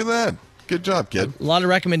 Yeah. Look at that. Good job, kid. A lot of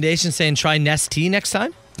recommendations saying try Nestea next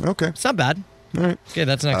time. Okay. It's not bad. All right. Okay,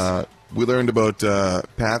 that's next. We learned about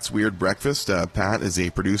Pat's Weird Breakfast. Pat is a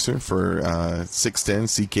producer for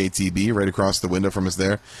 610 CKTB right across the window from us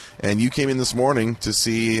there. And you came in this morning to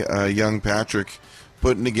see young Patrick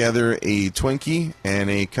putting together a Twinkie and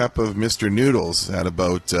a cup of Mr. Noodles at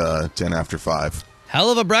about 10 after 5. Hell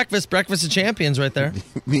of a breakfast. Breakfast of champions right there.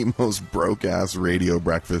 The most broke-ass radio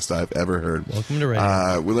breakfast I've ever heard. Welcome to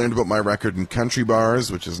radio. We learned about my record in country bars,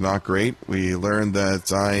 which is not great. We learned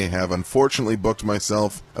that I have unfortunately booked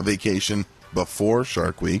myself a vacation before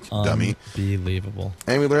Shark Week. Dummy. Unbelievable.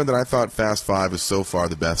 And we learned that I thought Fast 5 is so far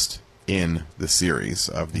the best in the series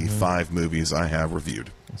of the 5 movies I have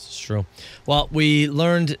reviewed. This is true. Well, we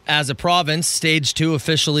learned as a province, Stage 2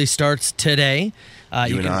 officially starts today.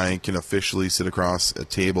 You and I can officially sit across a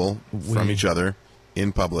table from each other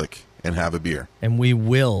in public and have a beer. And we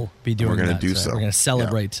will be doing that. We're going to do so. We're going to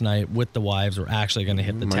celebrate tonight with the wives. We're actually going to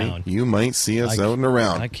hit the town. You might see us out and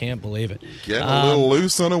around. I can't believe it. Getting a little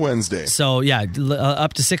loose on a Wednesday. So, yeah,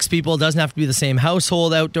 up to 6 people. It doesn't have to be the same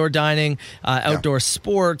household. Outdoor dining, outdoor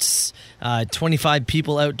sports, 25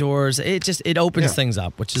 people outdoors. It opens things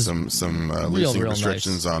up, which is some loosening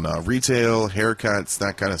restrictions nice. On retail, haircuts,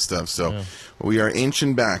 that kind of stuff. So we are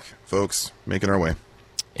inching back, folks, making our way.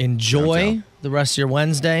 Enjoy downtown. The rest of your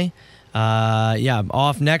Wednesday. I'm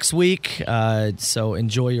off next week, so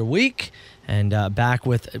enjoy your week. And back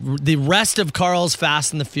with the rest of Carl's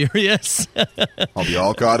Fast and the Furious. I'll be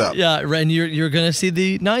all caught up. Yeah, and you're going to see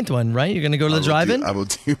the 9th one, right? You're going to go to the drive-in? I will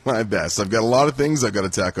do my best. I've got a lot of things I've got to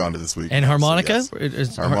tack onto this week. And harmonica? So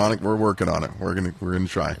yes. Harmonica, we're working on it. We're gonna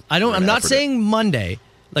try. I'm not saying Monday.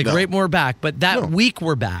 Right when we're back, but that week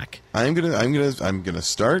we're back. I'm gonna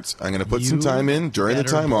start. I'm gonna put some time in during the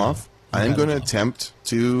time off. I'm gonna attempt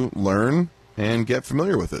to learn and get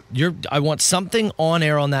familiar with it. I want something on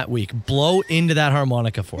air on that week. Blow into that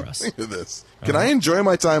harmonica for us. Look at this. Can I enjoy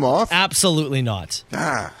my time off? Absolutely not.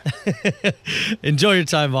 Enjoy your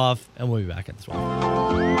time off, and we'll be back at this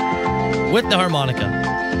one with the harmonica.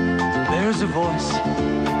 There's a voice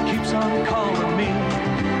keeps on calling me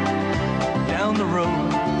down the road.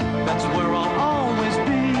 That's where I'll always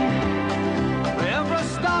be. Every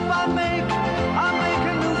stop I make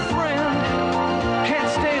a new friend. Can't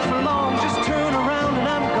stay for long, just turn around and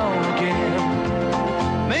I'm gone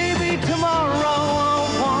again. Maybe tomorrow I'll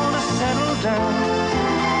wanna settle down.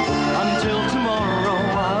 Until tomorrow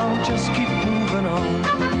I'll just keep moving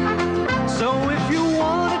on. So if you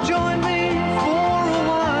wanna join me for a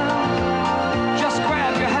while, just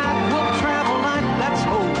grab your hat, we'll travel like that's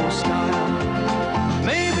old style.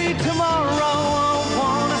 Maybe tomorrow I'll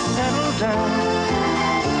wanna settle down.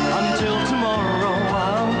 Until tomorrow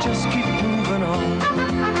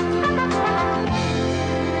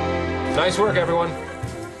Nice work, everyone.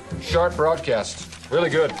 Sharp broadcast.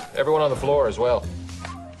 Really good. Everyone on the floor as well.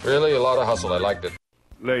 Really a lot of hustle. I liked it.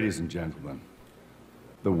 Ladies and gentlemen,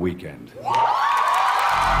 The Weekend.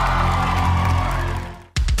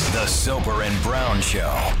 The Soper and Brown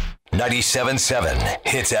Show. 97.7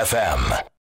 Hits FM.